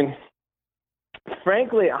taught me? I mean,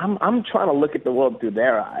 frankly, I'm trying to look at the world through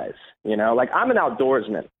their eyes. You know, like I'm an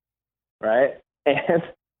outdoorsman, right? And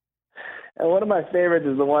one of my favorites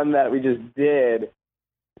is the one that we just did,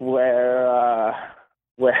 where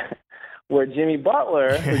Jimmy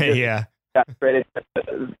Butler, who just got traded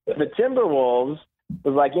to the Timberwolves,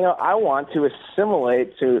 was like, you know, I want to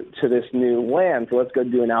assimilate to this new land, so let's go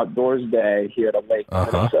do an outdoors day here at a lake in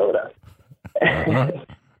Minnesota.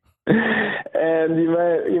 And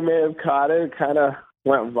you may have caught it. It kind of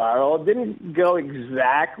went viral. It didn't go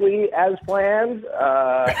exactly as planned.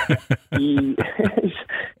 He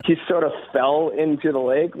sort of fell into the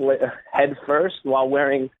lake head first while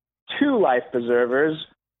wearing 2 life preservers.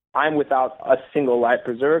 I'm without a single life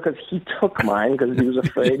preserver because he took mine because he was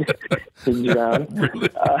afraid to drown.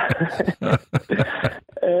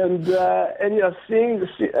 And you know,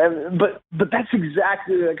 but that's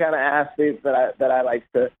exactly the kind of athlete that I like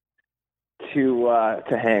to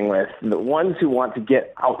hang with. The ones who want to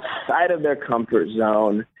get outside of their comfort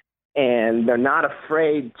zone, and they're not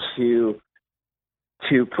afraid to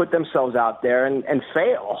put themselves out there and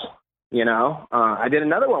fail. You know, I did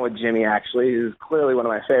another one with Jimmy, actually, who's clearly one of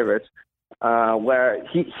my favorites, where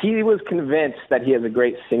he was convinced that he has a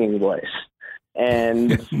great singing voice.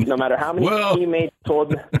 And no matter how many teammates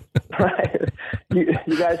told him, right? You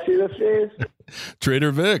guys see this face?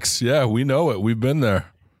 Trader Vic's. Yeah, we know it. We've been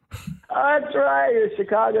there. That's right. You're a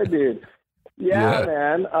Chicago dude. Yeah,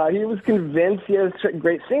 man. He was convinced he has a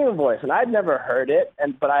great singing voice. And I'd never heard it,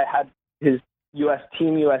 but I had his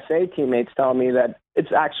Team USA teammates tell me that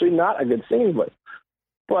it's actually not a good singing voice.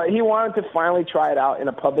 But he wanted to finally try it out in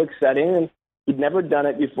a public setting, and he'd never done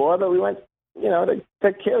it before, but we went, you know, to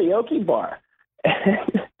karaoke bar.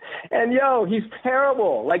 And yo, he's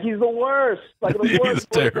terrible. Like, he's the worst. Like, the worst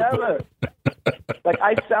voice ever. Like,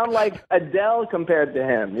 I sound like Adele compared to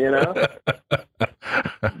him, you know?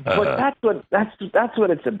 But that's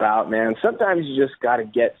what it's about, man. Sometimes you just got to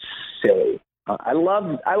get silly. I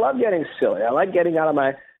love getting silly. I like getting out of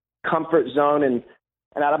my comfort zone and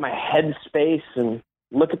out of my head space and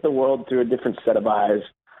look at the world through a different set of eyes.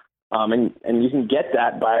 And you can get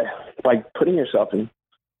that by putting yourself in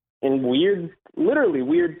weird, literally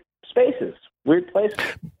weird spaces, weird places.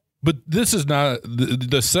 But this is not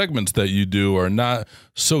the segments that you do are not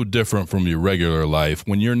so different from your regular life.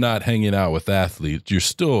 When you're not hanging out with athletes, you're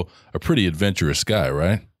still a pretty adventurous guy,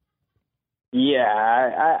 right?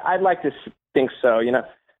 Yeah, I'd like to think so. You know,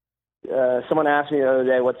 someone asked me the other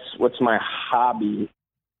day, what's my hobby?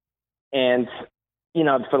 And, you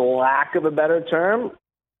know, for the lack of a better term,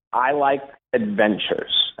 I like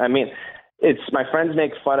adventures. I mean, my friends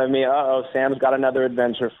make fun of me. Sam's got another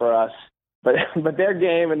adventure for us. but they're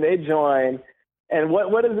game and they join. And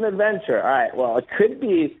what is an adventure? All right, well, it could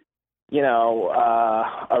be,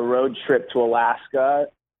 a road trip to Alaska,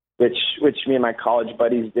 which me and my college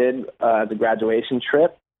buddies did as a graduation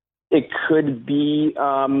trip. It could be,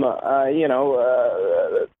 the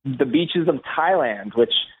beaches of Thailand,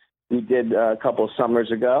 which we did a couple of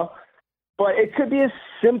summers ago. But it could be as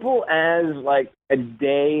simple as like a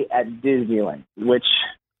day at Disneyland, which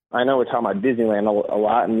I know we're talking about Disneyland a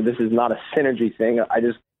lot, and this is not a synergy thing.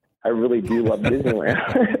 I really do love Disneyland.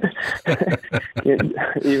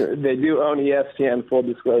 They do own ESPN, full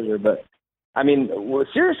disclosure. But, I mean,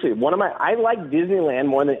 seriously, I like Disneyland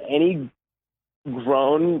more than any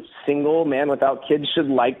grown single man without kids should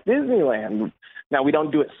like Disneyland. Now, we don't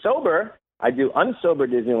do it sober. I do unsober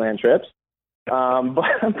Disneyland trips.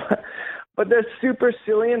 But they're super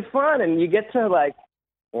silly and fun, and you get to, like,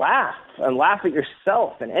 laugh at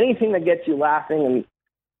yourself. And anything that gets you laughing, and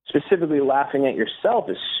specifically laughing at yourself,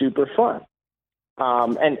 is super fun.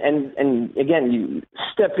 And again, you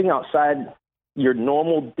stepping outside your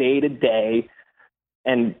normal day-to-day,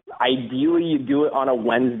 and ideally you do it on a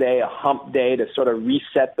Wednesday, a hump day, to sort of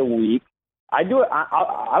reset the week. I do it.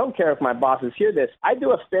 I don't care if my bosses hear this. I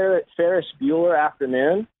do a Ferris Bueller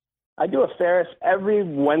afternoon. I do a Ferris every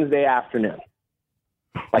Wednesday afternoon.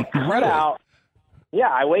 Like, cut out. Yeah,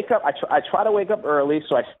 I wake up. I try to wake up early,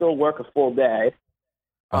 so I still work a full day.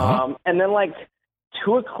 And then, like,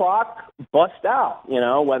 2:00, bust out.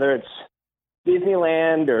 Whether it's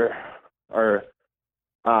Disneyland or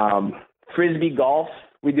Frisbee golf.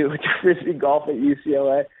 We do Frisbee golf at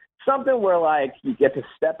UCLA. Something where, like, you get to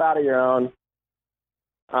step out of your own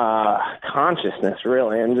consciousness,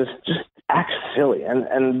 really, and just act silly.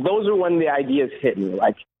 And those are when the ideas hit me,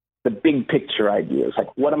 like the big picture ideas.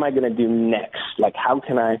 Like, what am I going to do next? Like, how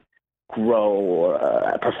can I grow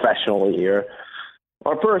professionally or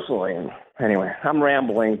personally? And anyway, I'm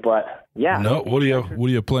rambling, but yeah. No, what do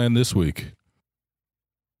you plan this week?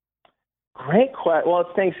 Great question. Well,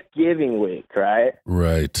 it's Thanksgiving week, right?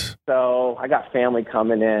 Right. So I got family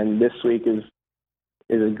coming in. This week is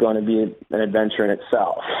going to be an adventure in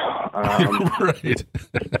itself. Right.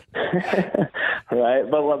 Right.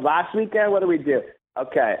 But last weekend, what did we do?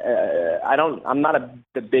 Okay. I'm not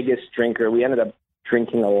the biggest drinker. We ended up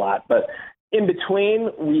drinking a lot, but in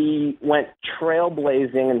between, we went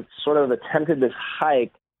trailblazing and sort of attempted this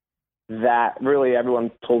hike that really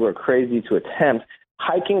everyone told we're crazy to attempt.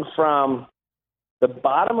 Hiking from the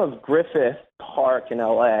bottom of Griffith Park in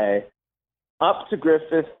LA up to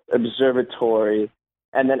Griffith Observatory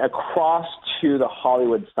and then across to the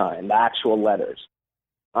Hollywood sign, the actual letters.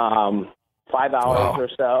 5 hours or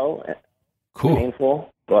so. Cool.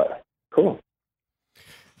 Painful, but cool.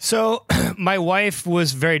 So my wife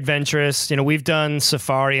was very adventurous. We've done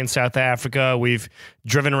safari in South Africa. We've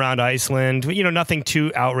driven around Iceland. Nothing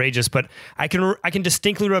too outrageous, but I can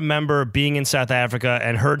distinctly remember being in South Africa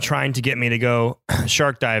and her trying to get me to go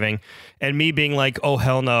shark diving and me being like, oh,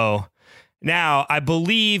 hell no. Now, I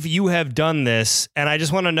believe you have done this, and I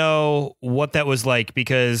just want to know what that was like,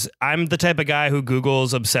 because I'm the type of guy who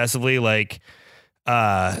Googles obsessively, like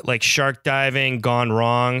shark diving gone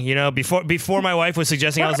wrong. Before my wife was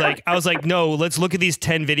suggesting, I was like, no, let's look at these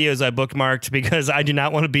 10 videos I bookmarked, because I do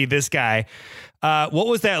not want to be this guy. What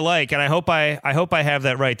was that like? And I hope I have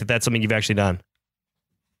that right, that's something you've actually done.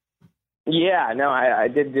 Yeah, no, I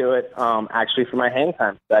did do it. Actually, for my hang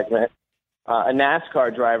time segment, a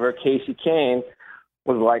NASCAR driver, Casey Kane,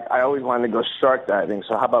 was like, I always wanted to go shark diving,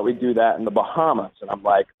 so how about we do that in the Bahamas? And I'm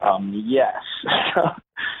like, yes.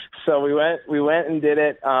 So we went and did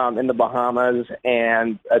it in the Bahamas,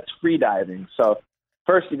 and it's free diving. So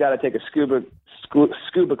first you got to take a scuba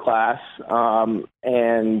class, and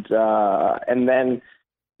then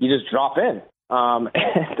you just drop in.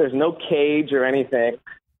 There's no cage or anything.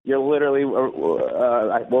 You're literally,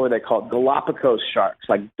 what were they called? Galapagos sharks,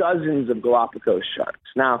 like dozens of Galapagos sharks.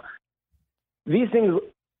 Now, these things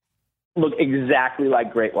look exactly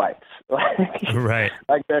like great whites. Right.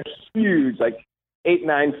 Like they're huge, like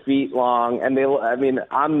 8-9 feet long, and I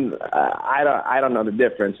don't know the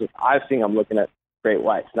difference. I think I'm looking at great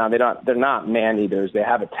whites. Now they're not man eaters. They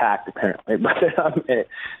have attacked apparently, but they're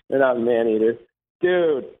not man eaters.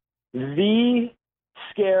 Dude, the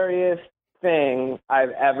scariest thing I've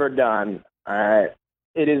ever done. All right,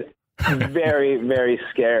 it is very, very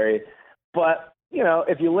scary, but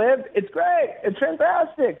if you live, it's great. It's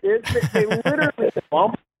fantastic. They literally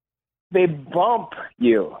bump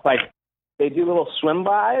you. Like, they do little swim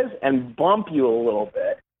bys and bump you a little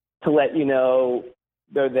bit to let you know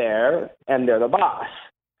they're there and they're the boss.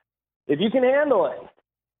 If you can handle it,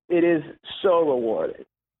 it is so rewarding.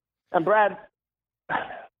 And Brad,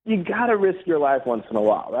 you got to risk your life once in a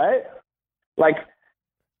while, right? Like,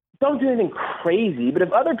 don't do anything crazy, but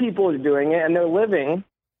if other people are doing it and they're living,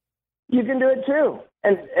 you can do it too.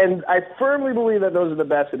 And I firmly believe that those are the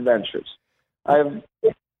best adventures. I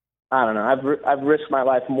don't know. I've risked my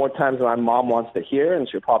life more times than my mom wants to hear, and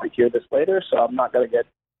she'll probably hear this later, so I'm not going to get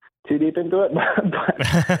too deep into it.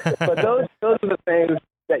 but those are the things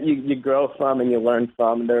that you grow from and you learn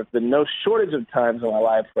from. There have been no shortage of times in my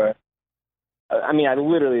life where, I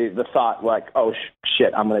literally, the thought like, oh,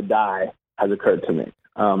 shit, I'm going to die has occurred to me.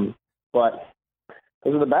 But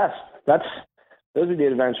those are the best. Those are the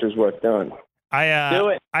adventures worth doing. Do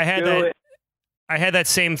it. I had that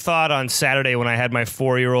same thought on Saturday when I had my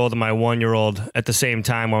 4-year-old and my 1-year-old at the same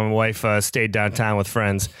time while my wife stayed downtown with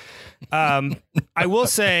friends. I will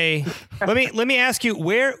say, let me ask you,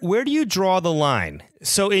 where do you draw the line?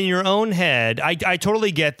 So in your own head, I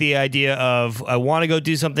totally get the idea of I want to go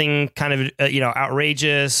do something kind of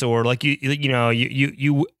outrageous, or like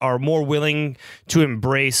you are more willing to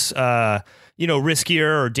embrace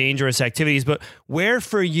riskier or dangerous activities. But where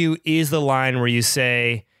for you is the line where you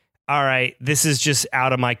say, all right, this is just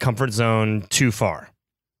out of my comfort zone too far?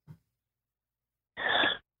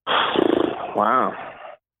 Wow.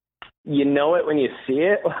 You know it when you see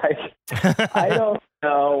it. Like, I don't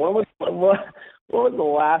know. What was the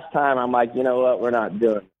last time I'm like, you know what, we're not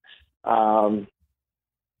doing this?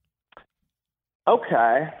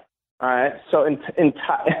 Okay. All right. So in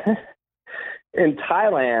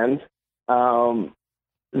Thailand,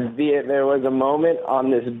 there was a moment on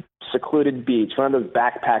this secluded beach, one of those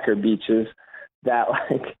backpacker beaches that,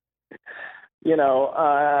 like,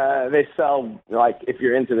 they sell, like, if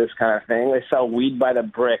you're into this kind of thing, they sell weed by the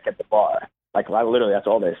brick at the bar. Like, literally, that's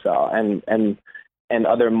all they sell, and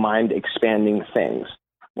other mind-expanding things.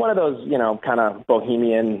 One of those, kind of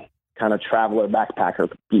bohemian, kind of traveler backpacker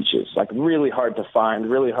beaches, like really hard to find,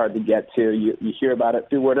 really hard to get to. You hear about it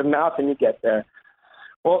through word of mouth, and you get there.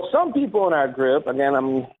 Well, some people in our group, again,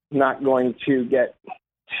 I'm not going to get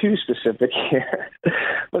too specific here,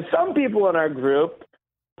 but some people in our group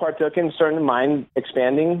partook in certain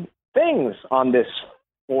mind-expanding things on this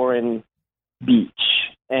foreign beach.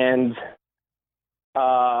 And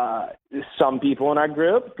some people in our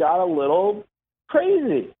group got a little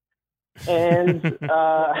crazy. And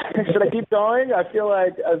should I keep going? I feel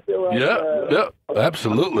like yeah,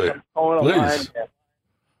 absolutely. Please.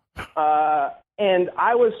 And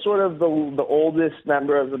I was sort of the oldest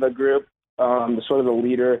member of the group, sort of the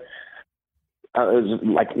leader. It was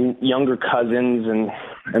like younger cousins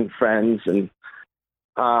and friends. And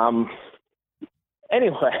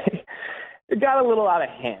anyway, it got a little out of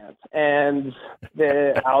hand. And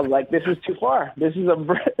I was like, this is too far. This is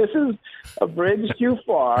a bridge too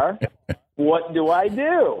far. What do I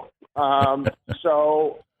do?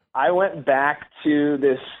 So I went back to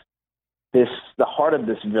the heart of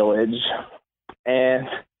this village and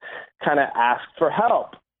kind of asked for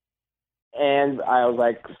help. And I was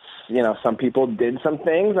like, some people did some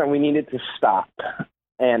things and we needed to stop.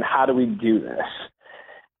 And how do we do this?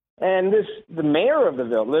 And the mayor of the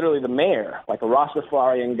village, literally the mayor, like a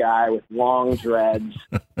Rastafarian guy with long dreads,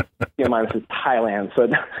 this is Thailand, so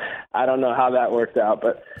I don't know how that worked out,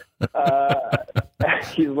 but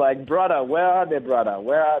he's like, brother, where are they, brother?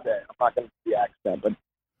 Where are they? I'm not going to do the accent, but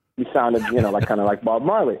he sounded, like kind of like Bob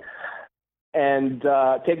Marley. And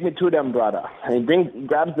take me to them, brother. And he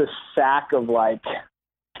grabs this sack of, like,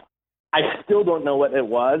 I still don't know what it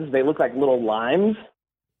was. They look like little limes,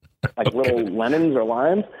 like little lemons or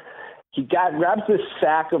limes. He grabs this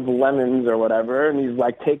sack of lemons or whatever, and he's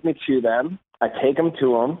like, take me to them. I take him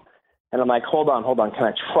to him, and I'm like, hold on. Can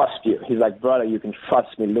I trust you? He's like, brother, you can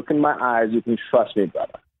trust me. Look in my eyes. You can trust me,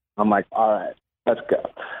 brother. I'm like, all right, let's go.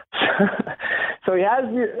 So he has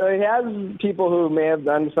people who may have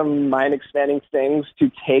done some mind-expanding things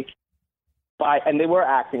to take by, and they were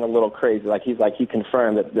acting a little crazy. Like he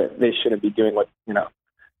confirmed that they shouldn't be doing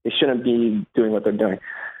they shouldn't be doing what they're doing.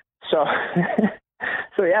 So,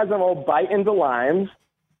 so he has them all bite into limes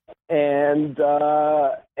and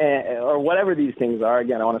or whatever these things are.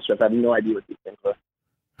 Again, I want to stress, I have no idea what these things are.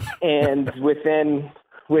 And within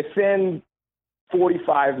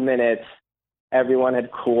 45 minutes, everyone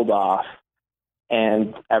had cooled off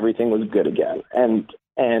and everything was good again. And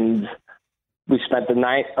we spent the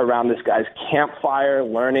night around this guy's campfire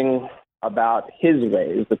learning about his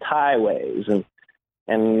ways, the Thai ways,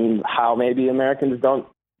 and how maybe Americans don't,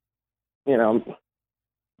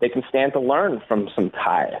 they can stand to learn from some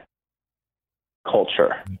Thai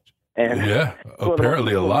culture. And yeah,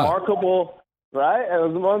 apparently a lot. Remarkable, right? It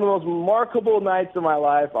was one of the most remarkable nights of my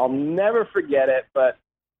life. I'll never forget it, but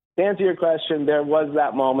to answer your question, there was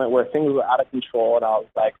that moment where things were out of control, and I was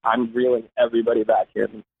like, I'm reeling everybody back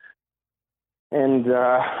in. And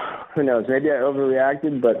who knows? Maybe I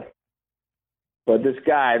overreacted, but this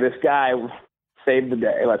guy saved the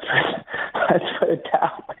day. Let's put it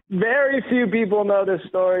down. Very few people know this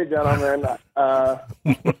story, gentlemen. So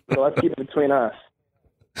let's keep it between us.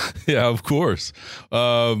 Yeah, of course.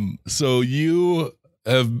 So you've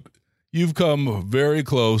come very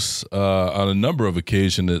close on a number of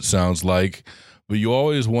occasions, it sounds like, but you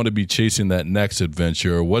always want to be chasing that next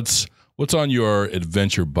adventure. What's on your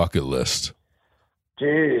adventure bucket list?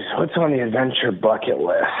 Jeez, what's on the adventure bucket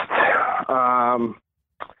list?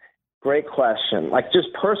 Great question. Like, just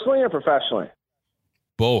personally or professionally?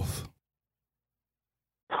 Both.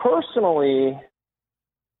 Personally,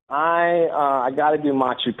 I got to do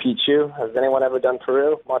Machu Picchu. Has anyone ever done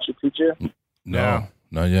Peru? Machu Picchu? No,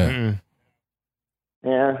 not yet. Mm-mm.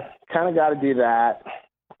 Yeah, kind of got to do that.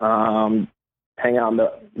 Hang out in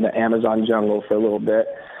the Amazon jungle for a little bit.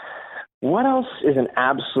 What else is an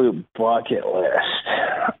absolute bucket list?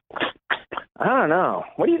 I don't know.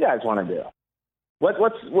 What do you guys want to do? What?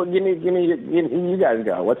 Give me. You guys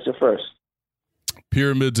go. What's your first?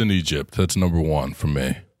 Pyramids in Egypt. That's number one for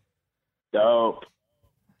me. Dope.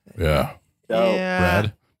 Yeah. Dope. Yeah.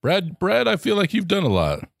 Brad, I feel like you've done a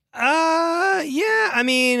lot. Yeah. I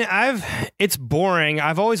mean, it's boring.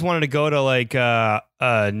 I've always wanted to go to like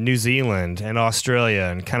New Zealand and Australia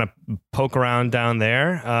and kind of poke around down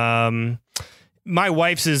there. My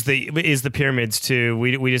wife's is the pyramids too.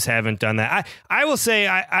 We just haven't done that. I will say,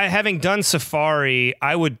 I having done safari,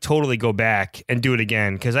 I would totally go back and do it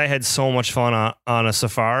again because I had so much fun on a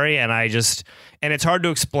safari, and it's hard to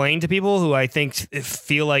explain to people who I think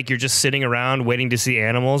feel like you're just sitting around waiting to see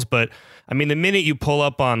animals. But I mean, the minute you pull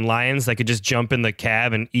up on lions that could just jump in the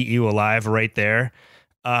cab and eat you alive right there,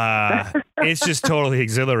 it's just totally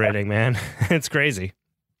exhilarating, man. It's crazy.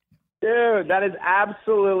 Dude,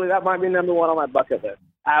 that might be number one on my bucket list.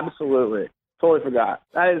 Absolutely. Totally forgot.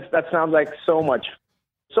 That sounds like so much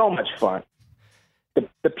fun.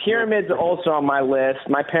 The pyramids are also on my list.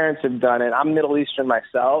 My parents have done it. I'm Middle Eastern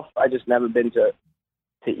myself. I just never been to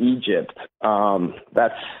Egypt.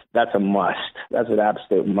 That's a must. That's an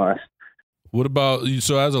absolute must. What about,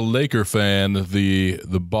 so as a Laker fan, the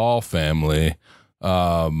Ball family,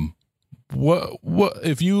 what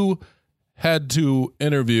if you had to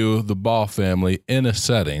interview the Ball family in a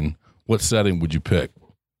setting, what setting would you pick?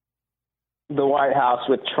 The White House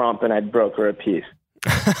with Trump, and I'd broker a peace.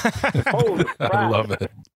 Holy crap. I love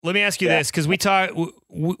it. Let me ask you this, because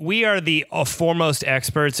we are the foremost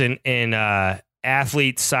experts in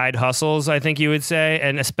athlete side hustles, I think you would say,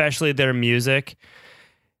 and especially their music.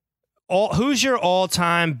 Who's your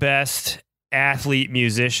all-time best athlete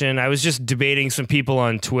musician? I was just debating some people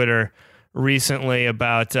on Twitter recently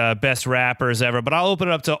about best rappers ever, but I'll open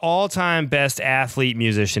it up to all-time best athlete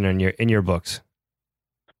musician in your books.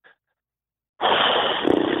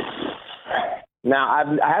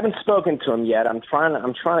 Now, I haven't spoken to him yet. I'm trying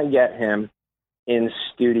to get him in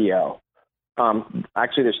studio.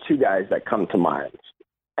 Actually, there's two guys that come to mind.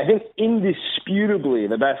 I think indisputably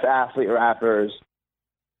the best athlete rappers,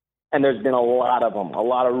 and there's been a lot of them, a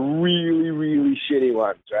lot of really, really shitty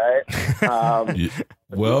ones, right?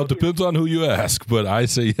 Well, it depends on who you ask, but I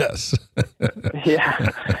say yes.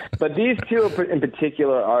 Yeah, but these two in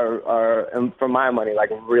particular are, for my money,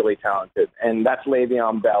 like really talented, and that's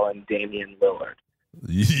Le'Veon Bell and Damian Lillard.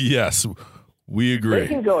 Yes, we agree. They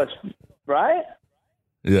can go right?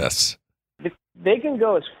 Yes. They can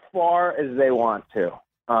go as far as they want to.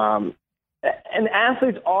 And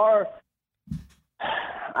athletes are,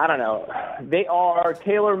 I don't know, they are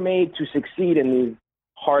tailor-made to succeed in these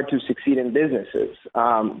hard to succeed in businesses.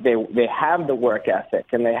 They have the work ethic,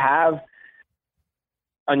 and they have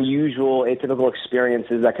unusual, atypical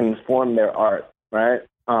experiences that can inform their art, right?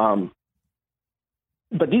 But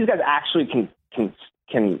these guys actually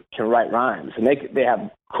can write rhymes, and they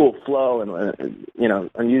have cool flow and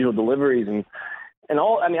unusual deliveries and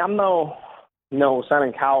all. I mean, I'm no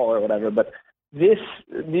Simon Cowell or whatever, but these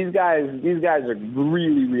guys are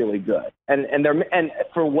really, really good, and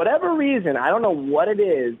for whatever reason, I don't know what it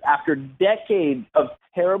is. After decades of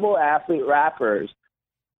terrible athlete rappers,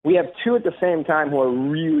 we have two at the same time who are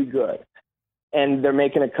really good, and they're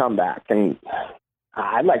making a comeback. And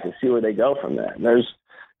I'd like to see where they go from there.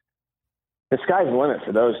 The sky's the limit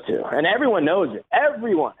for those two, and everyone knows it.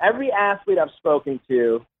 Every athlete I've spoken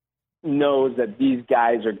to knows that these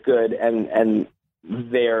guys are good, and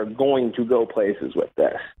they're going to go places with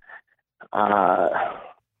this.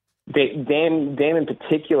 Dame in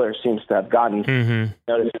particular seems to have gotten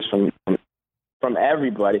notices from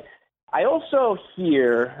everybody. I also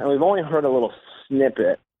hear, and we've only heard a little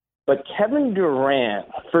snippet, but Kevin Durant,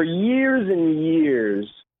 for years and years,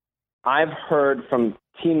 I've heard from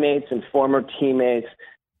teammates and former teammates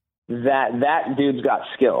that dude's got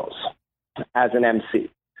skills as an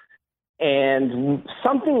MC. And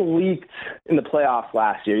something leaked in the playoffs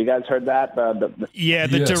last year. You guys heard that? The Yes,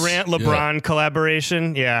 Durant-LeBron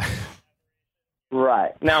collaboration. Yeah.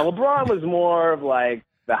 Right. Now, LeBron was more of like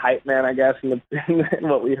the hype man, I guess, in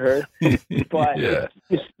what we heard. But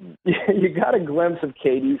you got a glimpse of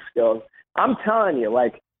KD's skills. I'm telling you,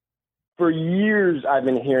 like, for years I've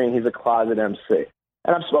been hearing he's a closet MC.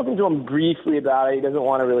 And I've spoken to him briefly about it. He doesn't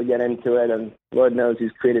want to really get into it, and Lord knows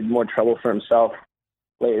he's created more trouble for himself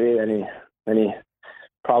lately than he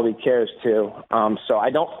probably cares to. So I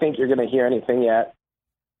don't think you're going to hear anything yet.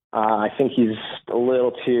 I think he's a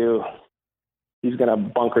little too... He's going to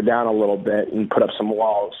bunker down a little bit and put up some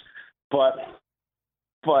walls. But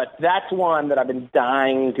that's one that I've been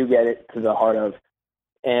dying to get it to the heart of.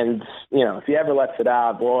 And, you know, if he ever lets it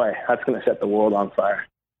out, boy, that's going to set the world on fire.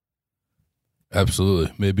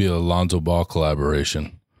 Absolutely. Maybe a Lonzo Ball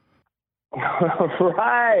collaboration.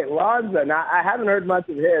 Right, Lonzo. Now, I haven't heard much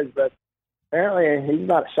of his, but apparently he's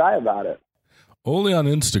not shy about it. Only on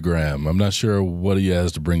Instagram. I'm not sure what he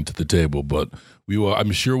has to bring to the table, but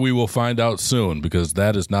I'm sure we will find out soon, because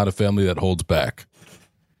that is not a family that holds back.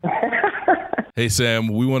 Hey, Sam,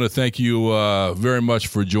 we want to thank you very much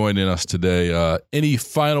for joining us today. Any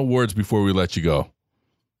final words before we let you go?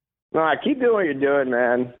 No, keep doing what you're doing,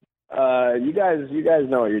 man. You guys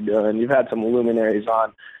know what you're doing. You've had some luminaries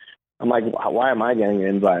on. I'm like, why am I getting an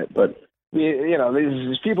invite? But you know,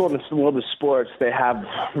 these people in the world of sports, they have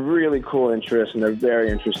really cool interests, and they're very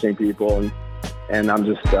interesting people, and I'm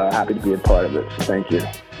just happy to be a part of it. So thank you.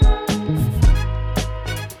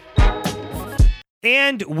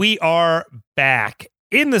 And we are back.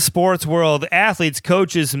 In the sports world, athletes,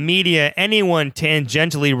 coaches, media, anyone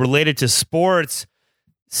tangentially related to sports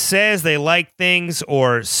says they like things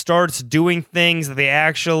or starts doing things that they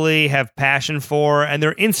actually have passion for, and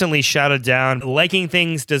they're instantly shouted down. Liking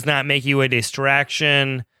things does not make you a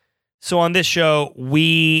distraction. So on this show,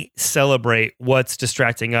 we celebrate what's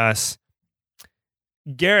distracting us.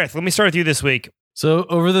 Gareth, let me start with you this week. So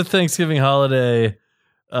over the Thanksgiving holiday,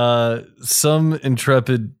 some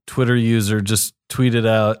intrepid Twitter user just tweeted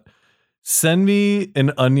out, "Send me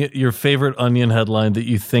your favorite Onion headline that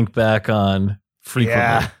you think back on frequently."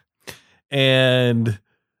 Yeah. And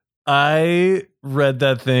I read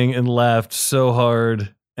that thing and laughed so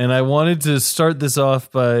hard. And I wanted to start this off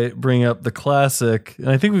by bringing up the classic. And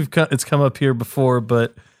I think it's come up here before,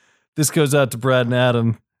 but this goes out to Brad and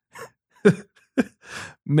Adam.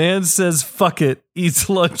 Man says fuck it, eats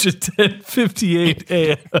lunch at 10:58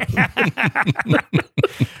 a.m.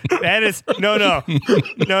 That is no.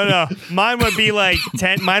 Mine would be like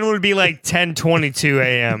 10:22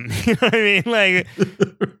 a.m. You know what I mean? Like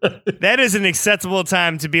that is an acceptable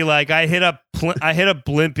time to be like, I hit up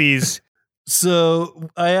Blimpies. So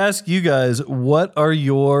I ask you guys, what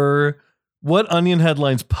Onion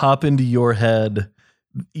headlines pop into your head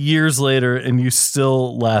years later and you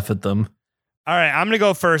still laugh at them? All right, I'm going to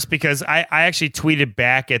go first because I actually tweeted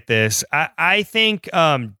back at this. I think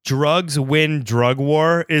drugs win drug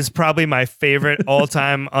war is probably my favorite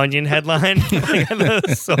all-time Onion headline.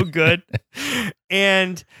 That's so good.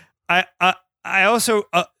 And I also,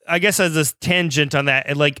 I guess as a tangent on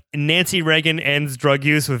that, like Nancy Reagan ends drug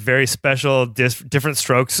use with very special different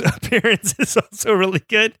strokes appearance is also really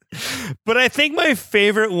good. But I think my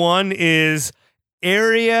favorite one is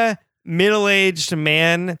area middle-aged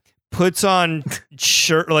man puts on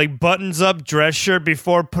shirt, like buttons up dress shirt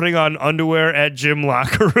before putting on underwear at gym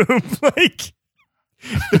locker room. Like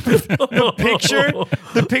the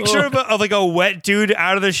picture of like a wet dude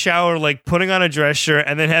out of the shower, like putting on a dress shirt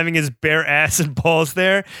and then having his bare ass and balls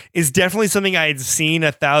there is definitely something I had seen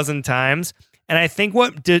 1,000 times. And I think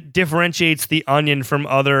what differentiates the Onion from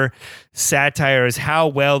other satire is how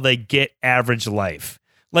well they get average life.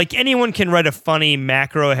 Like anyone can write a funny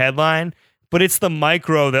macro headline, but it's the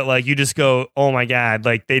micro that like you just go, oh my God,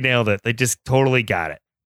 like they nailed it. They just totally got it.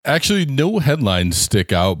 Actually, no headlines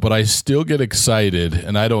stick out, but I still get excited,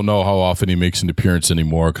 and I don't know how often he makes an appearance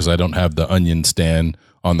anymore because I don't have the Onion stand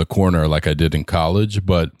on the corner like I did in college,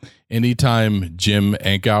 but anytime Jim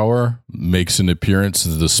Ankower makes an appearance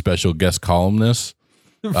as the special guest columnist,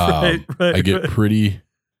 I get pretty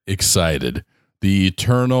excited. The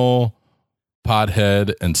eternal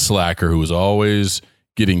pothead and slacker who is always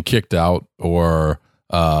getting kicked out or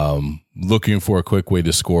looking for a quick way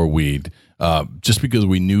to score weed. Just because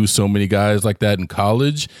we knew so many guys like that in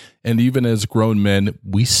college, and even as grown men,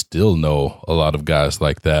 we still know a lot of guys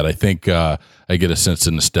like that. I think I get a sense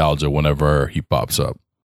of nostalgia whenever he pops up.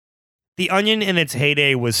 The Onion in its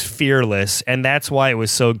heyday was fearless, and that's why it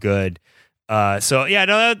was so good. That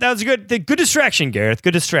was a good distraction, Gareth.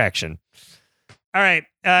 Good distraction. All right.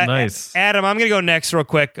 Nice. Adam, I'm going to go next real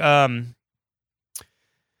quick. So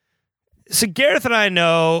Gareth and I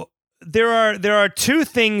know there are two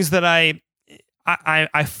things that I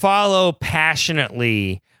follow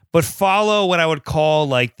passionately, but follow what I would call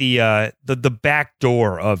like the back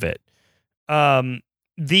door of it.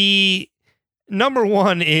 The number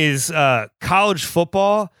one is college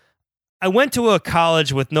football. I went to a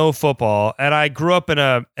college with no football, and I grew up in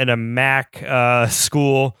a MAC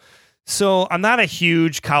school. So I'm not a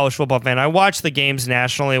huge college football fan. I watch the games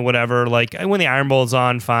nationally, whatever. Like when the Iron Bowl's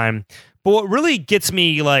on, fine. But what really gets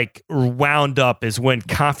me like wound up is when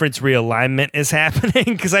conference realignment is happening,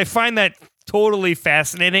 because I find that totally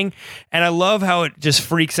fascinating, and I love how it just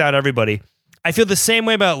freaks out everybody. I feel the same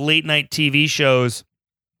way about late night TV shows.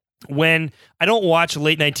 When I don't watch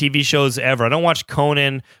late night TV shows ever, I don't watch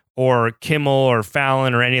Conan or Kimmel or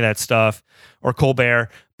Fallon or any of that stuff, or Colbert,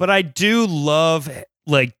 but I do love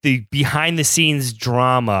like the behind the scenes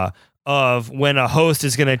drama of when a host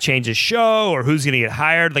is going to change a show or who's going to get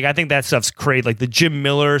hired. Like, I think that stuff's crazy. Like the Jim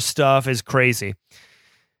Miller stuff is crazy.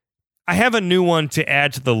 I have a new one to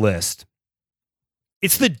add to the list.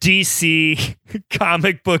 It's the DC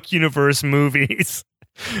comic book universe movies.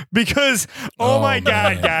 Because, my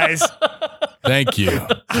God, guys. Thank you.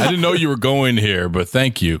 I didn't know you were going here, but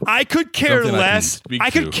thank you. I could care less. I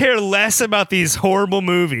could care less about these horrible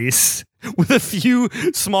movies, with a few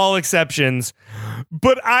small exceptions,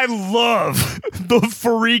 but I love the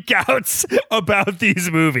freakouts about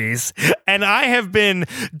these movies. And I have been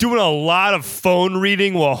doing a lot of phone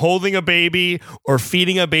reading while holding a baby or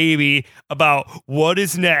feeding a baby about what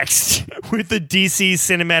is next with the DC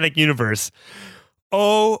cinematic universe.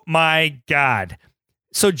 Oh my God.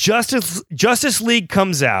 So Justice League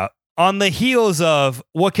comes out on the heels of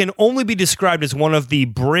what can only be described as one of the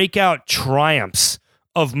breakout triumphs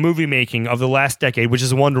of movie making of the last decade, which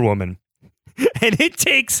is Wonder Woman. And it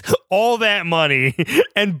takes all that money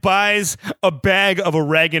and buys a bag of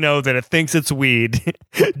oregano that it thinks it's weed.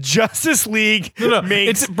 Justice League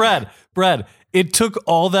makes... It's Brad. It took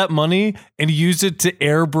all that money and used it to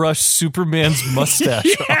airbrush Superman's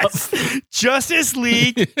mustache off. Justice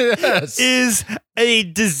League is a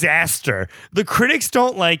disaster. The critics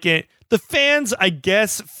don't like it. The fans, I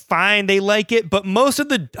guess, fine, they like it, but most of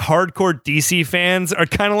the hardcore DC fans are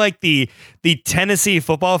kind of like the Tennessee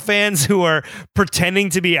football fans who are pretending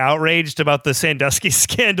to be outraged about the Sandusky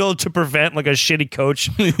scandal to prevent like a shitty coach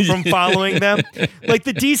from following them. Like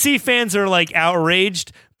the DC fans are like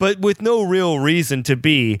outraged, but with no real reason to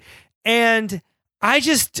be. And I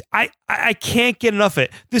can't get enough of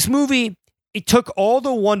it. This movie, it took all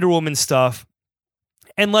the Wonder Woman stuff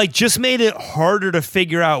and like just made it harder to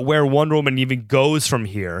figure out where Wonder Woman even goes from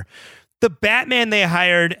here. The Batman they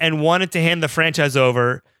hired and wanted to hand the franchise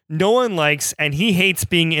over, no one likes, and he hates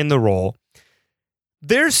being in the role.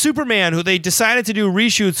 Their Superman, who they decided to do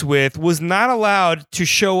reshoots with, was not allowed to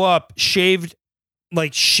show up shaved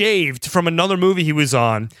from another movie he was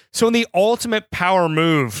on. So in the ultimate power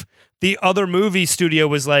move, the other movie studio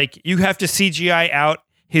was like, you have to CGI out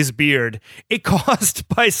his beard. It cost,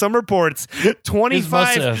 by some reports,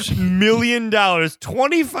 $25 million.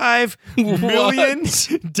 $25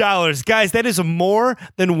 million. Guys, that is more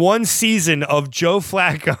than one season of Joe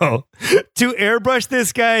Flacco to airbrush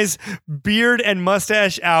this guy's beard and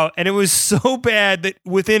mustache out. And it was so bad that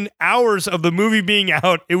within hours of the movie being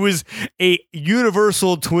out, it was a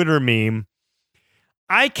universal Twitter meme.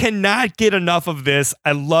 I cannot get enough of this.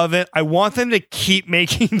 I love it. I want them to keep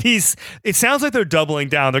making these. It sounds like they're doubling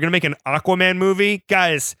down. They're going to make an Aquaman movie,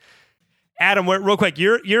 guys. Adam, real quick,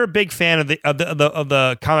 you're a big fan of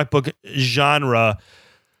the comic book genre.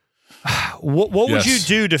 What would you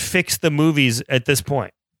do to fix the movies at this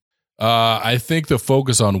point? I think the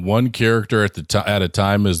focus on one character at a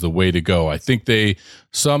time is the way to go. I think they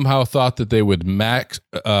somehow thought that they would match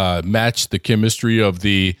the chemistry of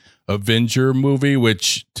the Avenger movie,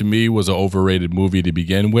 which to me was an overrated movie to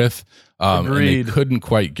begin with. And they couldn't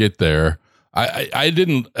quite get there.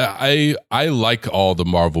 I like all the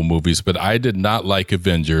Marvel movies, but I did not like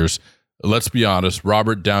Avengers. Let's be honest,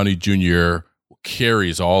 Robert Downey Jr.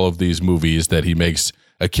 carries all of these movies that he makes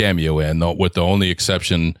a cameo in, with the only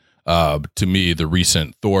exception to me, the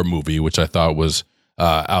recent Thor movie, which I thought was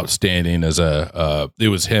outstanding it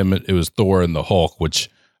was him, it was Thor and the Hulk, which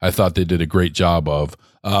I thought they did a great job of.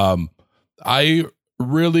 I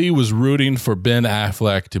really was rooting for Ben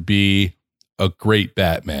Affleck to be a great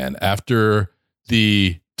Batman after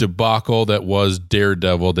the debacle that was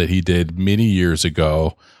Daredevil that he did many years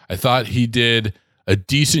ago. I thought he did a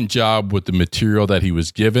decent job with the material that he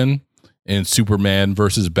was given in Superman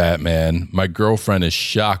versus Batman. My girlfriend is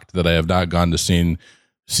shocked that I have not gone to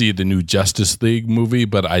see the new Justice League movie,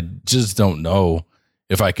 but I just don't know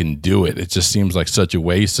if I can do it. It just seems like such a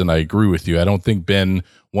waste, and I agree with you. I don't think Ben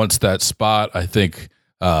wants that spot. I think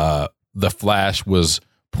The Flash was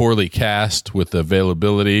poorly cast with the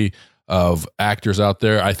availability of actors out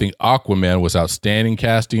there. I think Aquaman was outstanding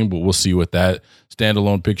casting, but we'll see what that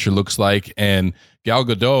standalone picture looks like. And Gal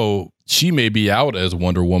Gadot, she may be out as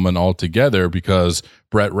Wonder Woman altogether because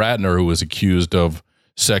Brett Ratner, who was accused of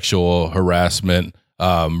sexual harassment,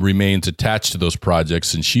 remains attached to those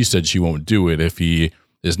projects, and she said she won't do it if he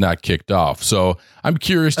is not kicked off. So I'm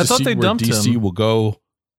curious to see where DC will go.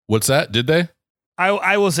 What's that? Did they?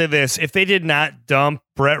 I will say this. If they did not dump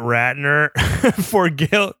Brett Ratner for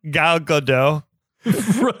Gal Gadot,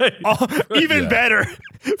 Right. Even better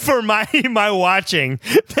for my watching.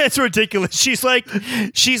 That's ridiculous. She's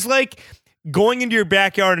like going into your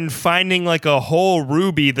backyard and finding like a whole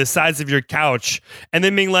ruby the size of your couch and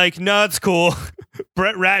then being like, no, it's cool.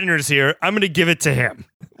 Brett Ratner's here. I'm going to give it to him.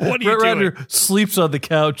 What are you doing? Brett Ratner sleeps on the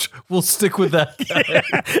couch. We'll stick with that guy.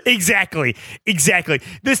 Yeah, exactly.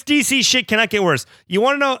 This DC shit cannot get worse. You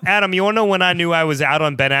want to know, Adam, when I knew I was out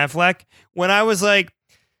on Ben Affleck? When I was like,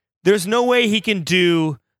 there's no way he can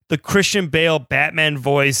do the Christian Bale Batman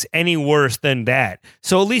voice any worse than that.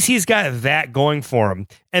 So at least he's got that going for him.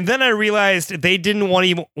 And then I realized they didn't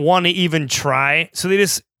want to even try. So they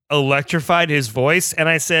just electrified his voice. And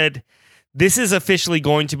I said, this is officially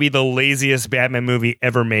going to be the laziest Batman movie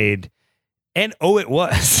ever made. And it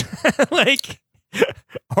was. Like,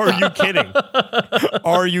 are you kidding?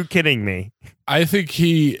 Are you kidding me? I think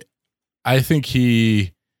he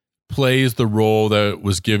plays the role that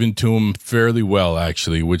was given to him fairly well,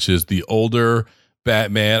 actually, which is the older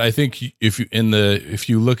Batman. I think if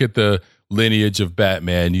you look at the lineage of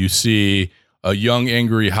Batman, you see a young,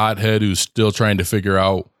 angry hothead who's still trying to figure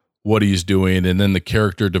out what he's doing, and then the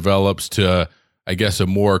character develops to, I guess, a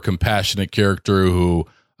more compassionate character who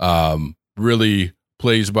really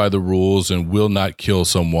plays by the rules and will not kill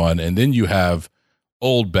someone. And then you have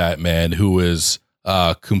old Batman, who is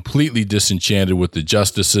completely disenchanted with the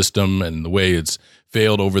justice system and the way it's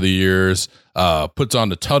failed over the years, puts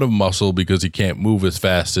on a ton of muscle because he can't move as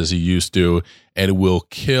fast as he used to, and will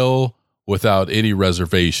kill without any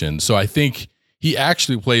reservation. So I think he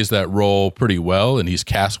actually plays that role pretty well, and he's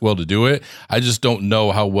cast well to do it. I just don't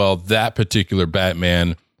know how well that particular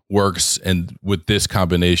Batman works and with this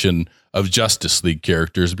combination of Justice League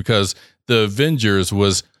characters, because the Avengers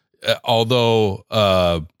was, although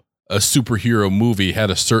a superhero movie, had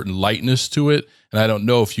a certain lightness to it, and I don't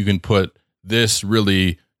know if you can put this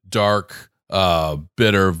really dark,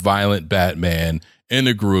 bitter, violent Batman in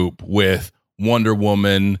a group with Wonder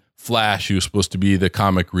Woman, Flash, who's supposed to be the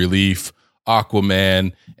comic relief,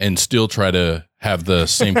 Aquaman, and still try to have the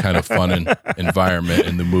same kind of fun and environment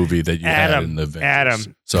in the movie that you had in the Avengers.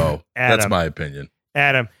 So that's my opinion.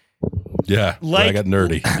 Adam. Yeah, I got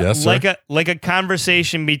nerdy. Yes, sir? Like a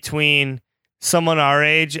conversation between someone our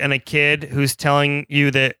age and a kid who's telling you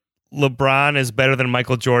that LeBron is better than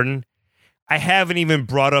Michael Jordan. I haven't even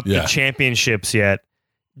brought up the championships yet.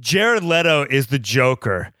 Jared Leto is the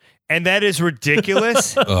Joker, and that is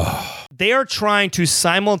ridiculous. They are trying to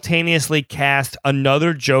simultaneously cast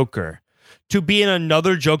another Joker to be in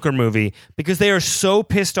another Joker movie because they are so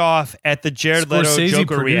pissed off at the Jared Leto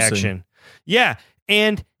Joker reaction. Yeah,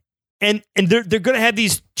 and they're going to have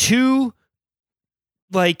these two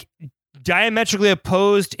like diametrically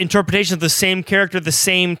opposed interpretations of the same character at the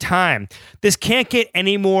same time. This can't get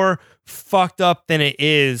any more fucked up than it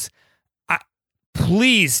is.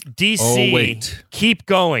 Please, DC, keep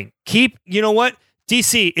going. You know what?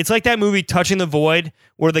 DC, it's like that movie Touching the Void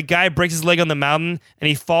where the guy breaks his leg on the mountain and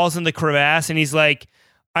he falls in the crevasse and he's like,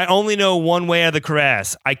 I only know one way out of the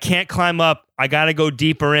crevasse. I can't climb up. I got to go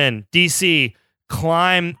deeper in. DC,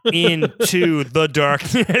 climb into the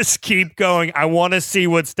darkness. Keep going. I want to see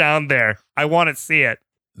what's down there. I want to see it.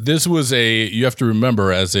 This was you have to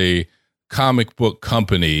remember, as a comic book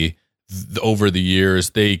company over the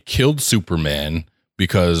years, they killed Superman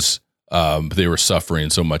because they were suffering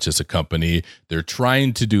so much as a company. They're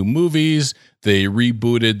trying to do movies. They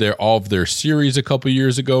rebooted all of their series a couple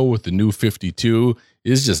years ago with the New 52.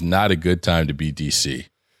 It's just not a good time to be DC.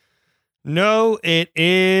 No, it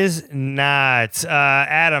is not.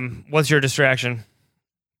 Adam, what's your distraction?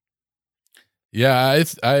 Yeah,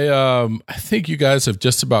 I think you guys have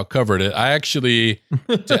just about covered it. I actually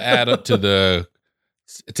to add to the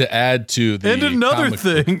And another comic book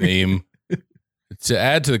thing. theme. To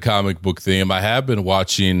add to the comic book theme, I have been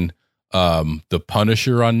watching The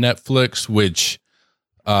Punisher on Netflix, which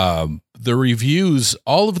the reviews,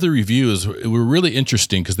 all of the reviews were really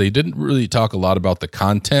interesting because they didn't really talk a lot about the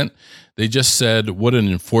content. They just said what an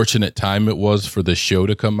unfortunate time it was for the show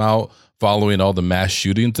to come out following all the mass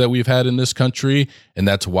shootings that we've had in this country, and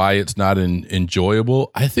that's why it's not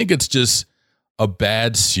enjoyable. I think it's just a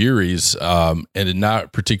bad series and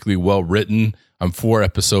not particularly well written. I'm 4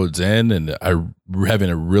 episodes in, and I'm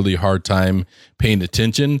having a really hard time paying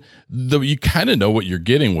attention. Though you kind of know what you're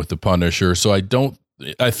getting with the Punisher, so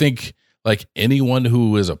I think like anyone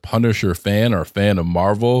who is a Punisher fan or a fan of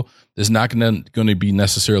Marvel is not going to be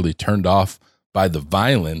necessarily turned off by the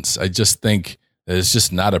violence. I just think that it's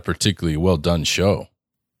just not a particularly well done show.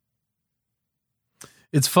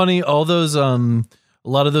 It's funny, all those a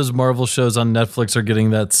lot of those Marvel shows on Netflix are getting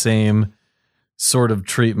that same sort of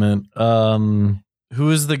treatment. Who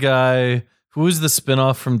is the guy? Who is the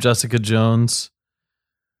spinoff from Jessica Jones?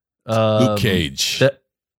 Luke Cage.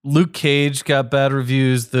 Luke Cage got bad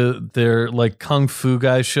reviews. Their like Kung Fu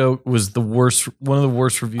guy show was one of the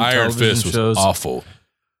worst reviewed Iron television Fist was shows awful.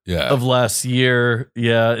 Yeah, of last year.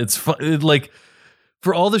 Yeah, it's fun. Like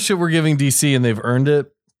for all the shit we're giving DC, and they've earned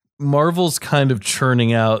it. Marvel's kind of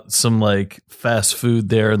churning out some like fast food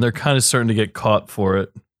there, and they're kind of starting to get caught for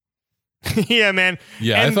it. Yeah, man.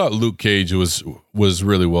 Yeah, I thought Luke Cage was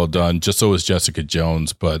really well done. Just so was Jessica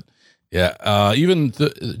Jones, but yeah, even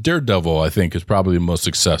the Daredevil I think is probably the most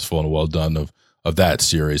successful and well done of that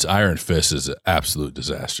series. Iron Fist is an absolute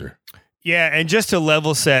disaster. Yeah, and just to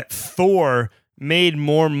level set, Thor made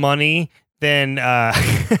more money than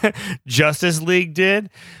Justice League did,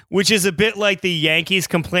 which is a bit like the Yankees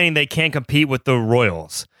complaining they can't compete with the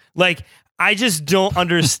Royals. Like, I just don't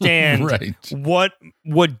understand Right. what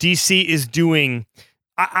DC is doing.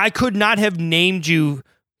 I could not have named you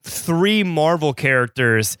 3 Marvel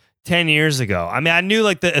characters 10 years ago. I mean, I knew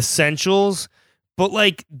like the essentials, but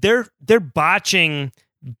like they're botching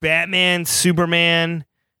Batman, Superman.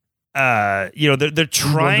 They're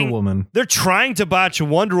trying. Wonder Woman. They're trying to botch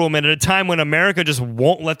Wonder Woman at a time when America just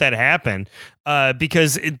won't let that happen.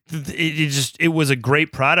 Because it was a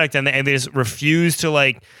great product, and they just refuse to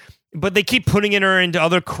like. But they keep putting her into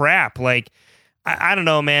other crap. Like I don't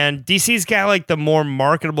know, man. DC's got like the more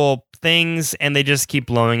marketable things, and they just keep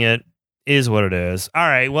blowing it. Is what it is. All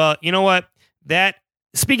right. Well, you know what?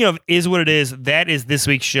 Speaking of is what it is, that is this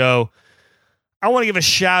week's show. I want to give a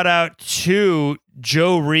shout out to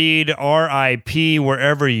Joe Reed, RIP,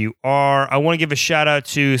 wherever you are. I want to give a shout out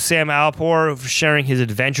to Sam Alipour for sharing his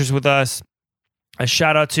adventures with us. A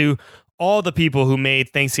shout out to all the people who made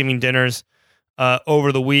Thanksgiving dinners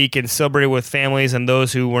over the week and celebrated with families and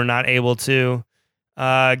those who were not able to.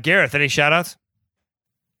 Gareth, any shout outs?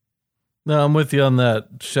 No, I'm with you on that.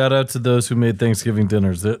 Shout out to those who made Thanksgiving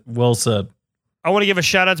dinners. Well said. I want to give a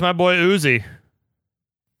shout out to my boy Uzi.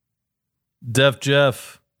 Def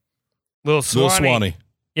Jeff. Lil Swanee. Swanee.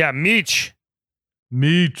 Yeah, Meech.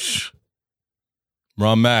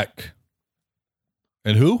 Ron Mack.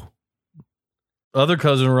 And who? Other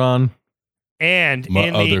cousin Ron. And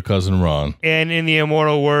My other cousin Ron. And in the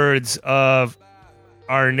immortal words of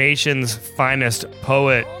our nation's finest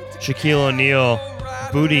poet, Shaquille O'Neal,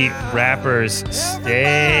 booty rappers,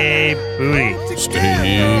 stay booty.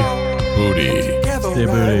 Stay booty. Together Stay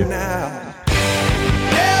booty. right now.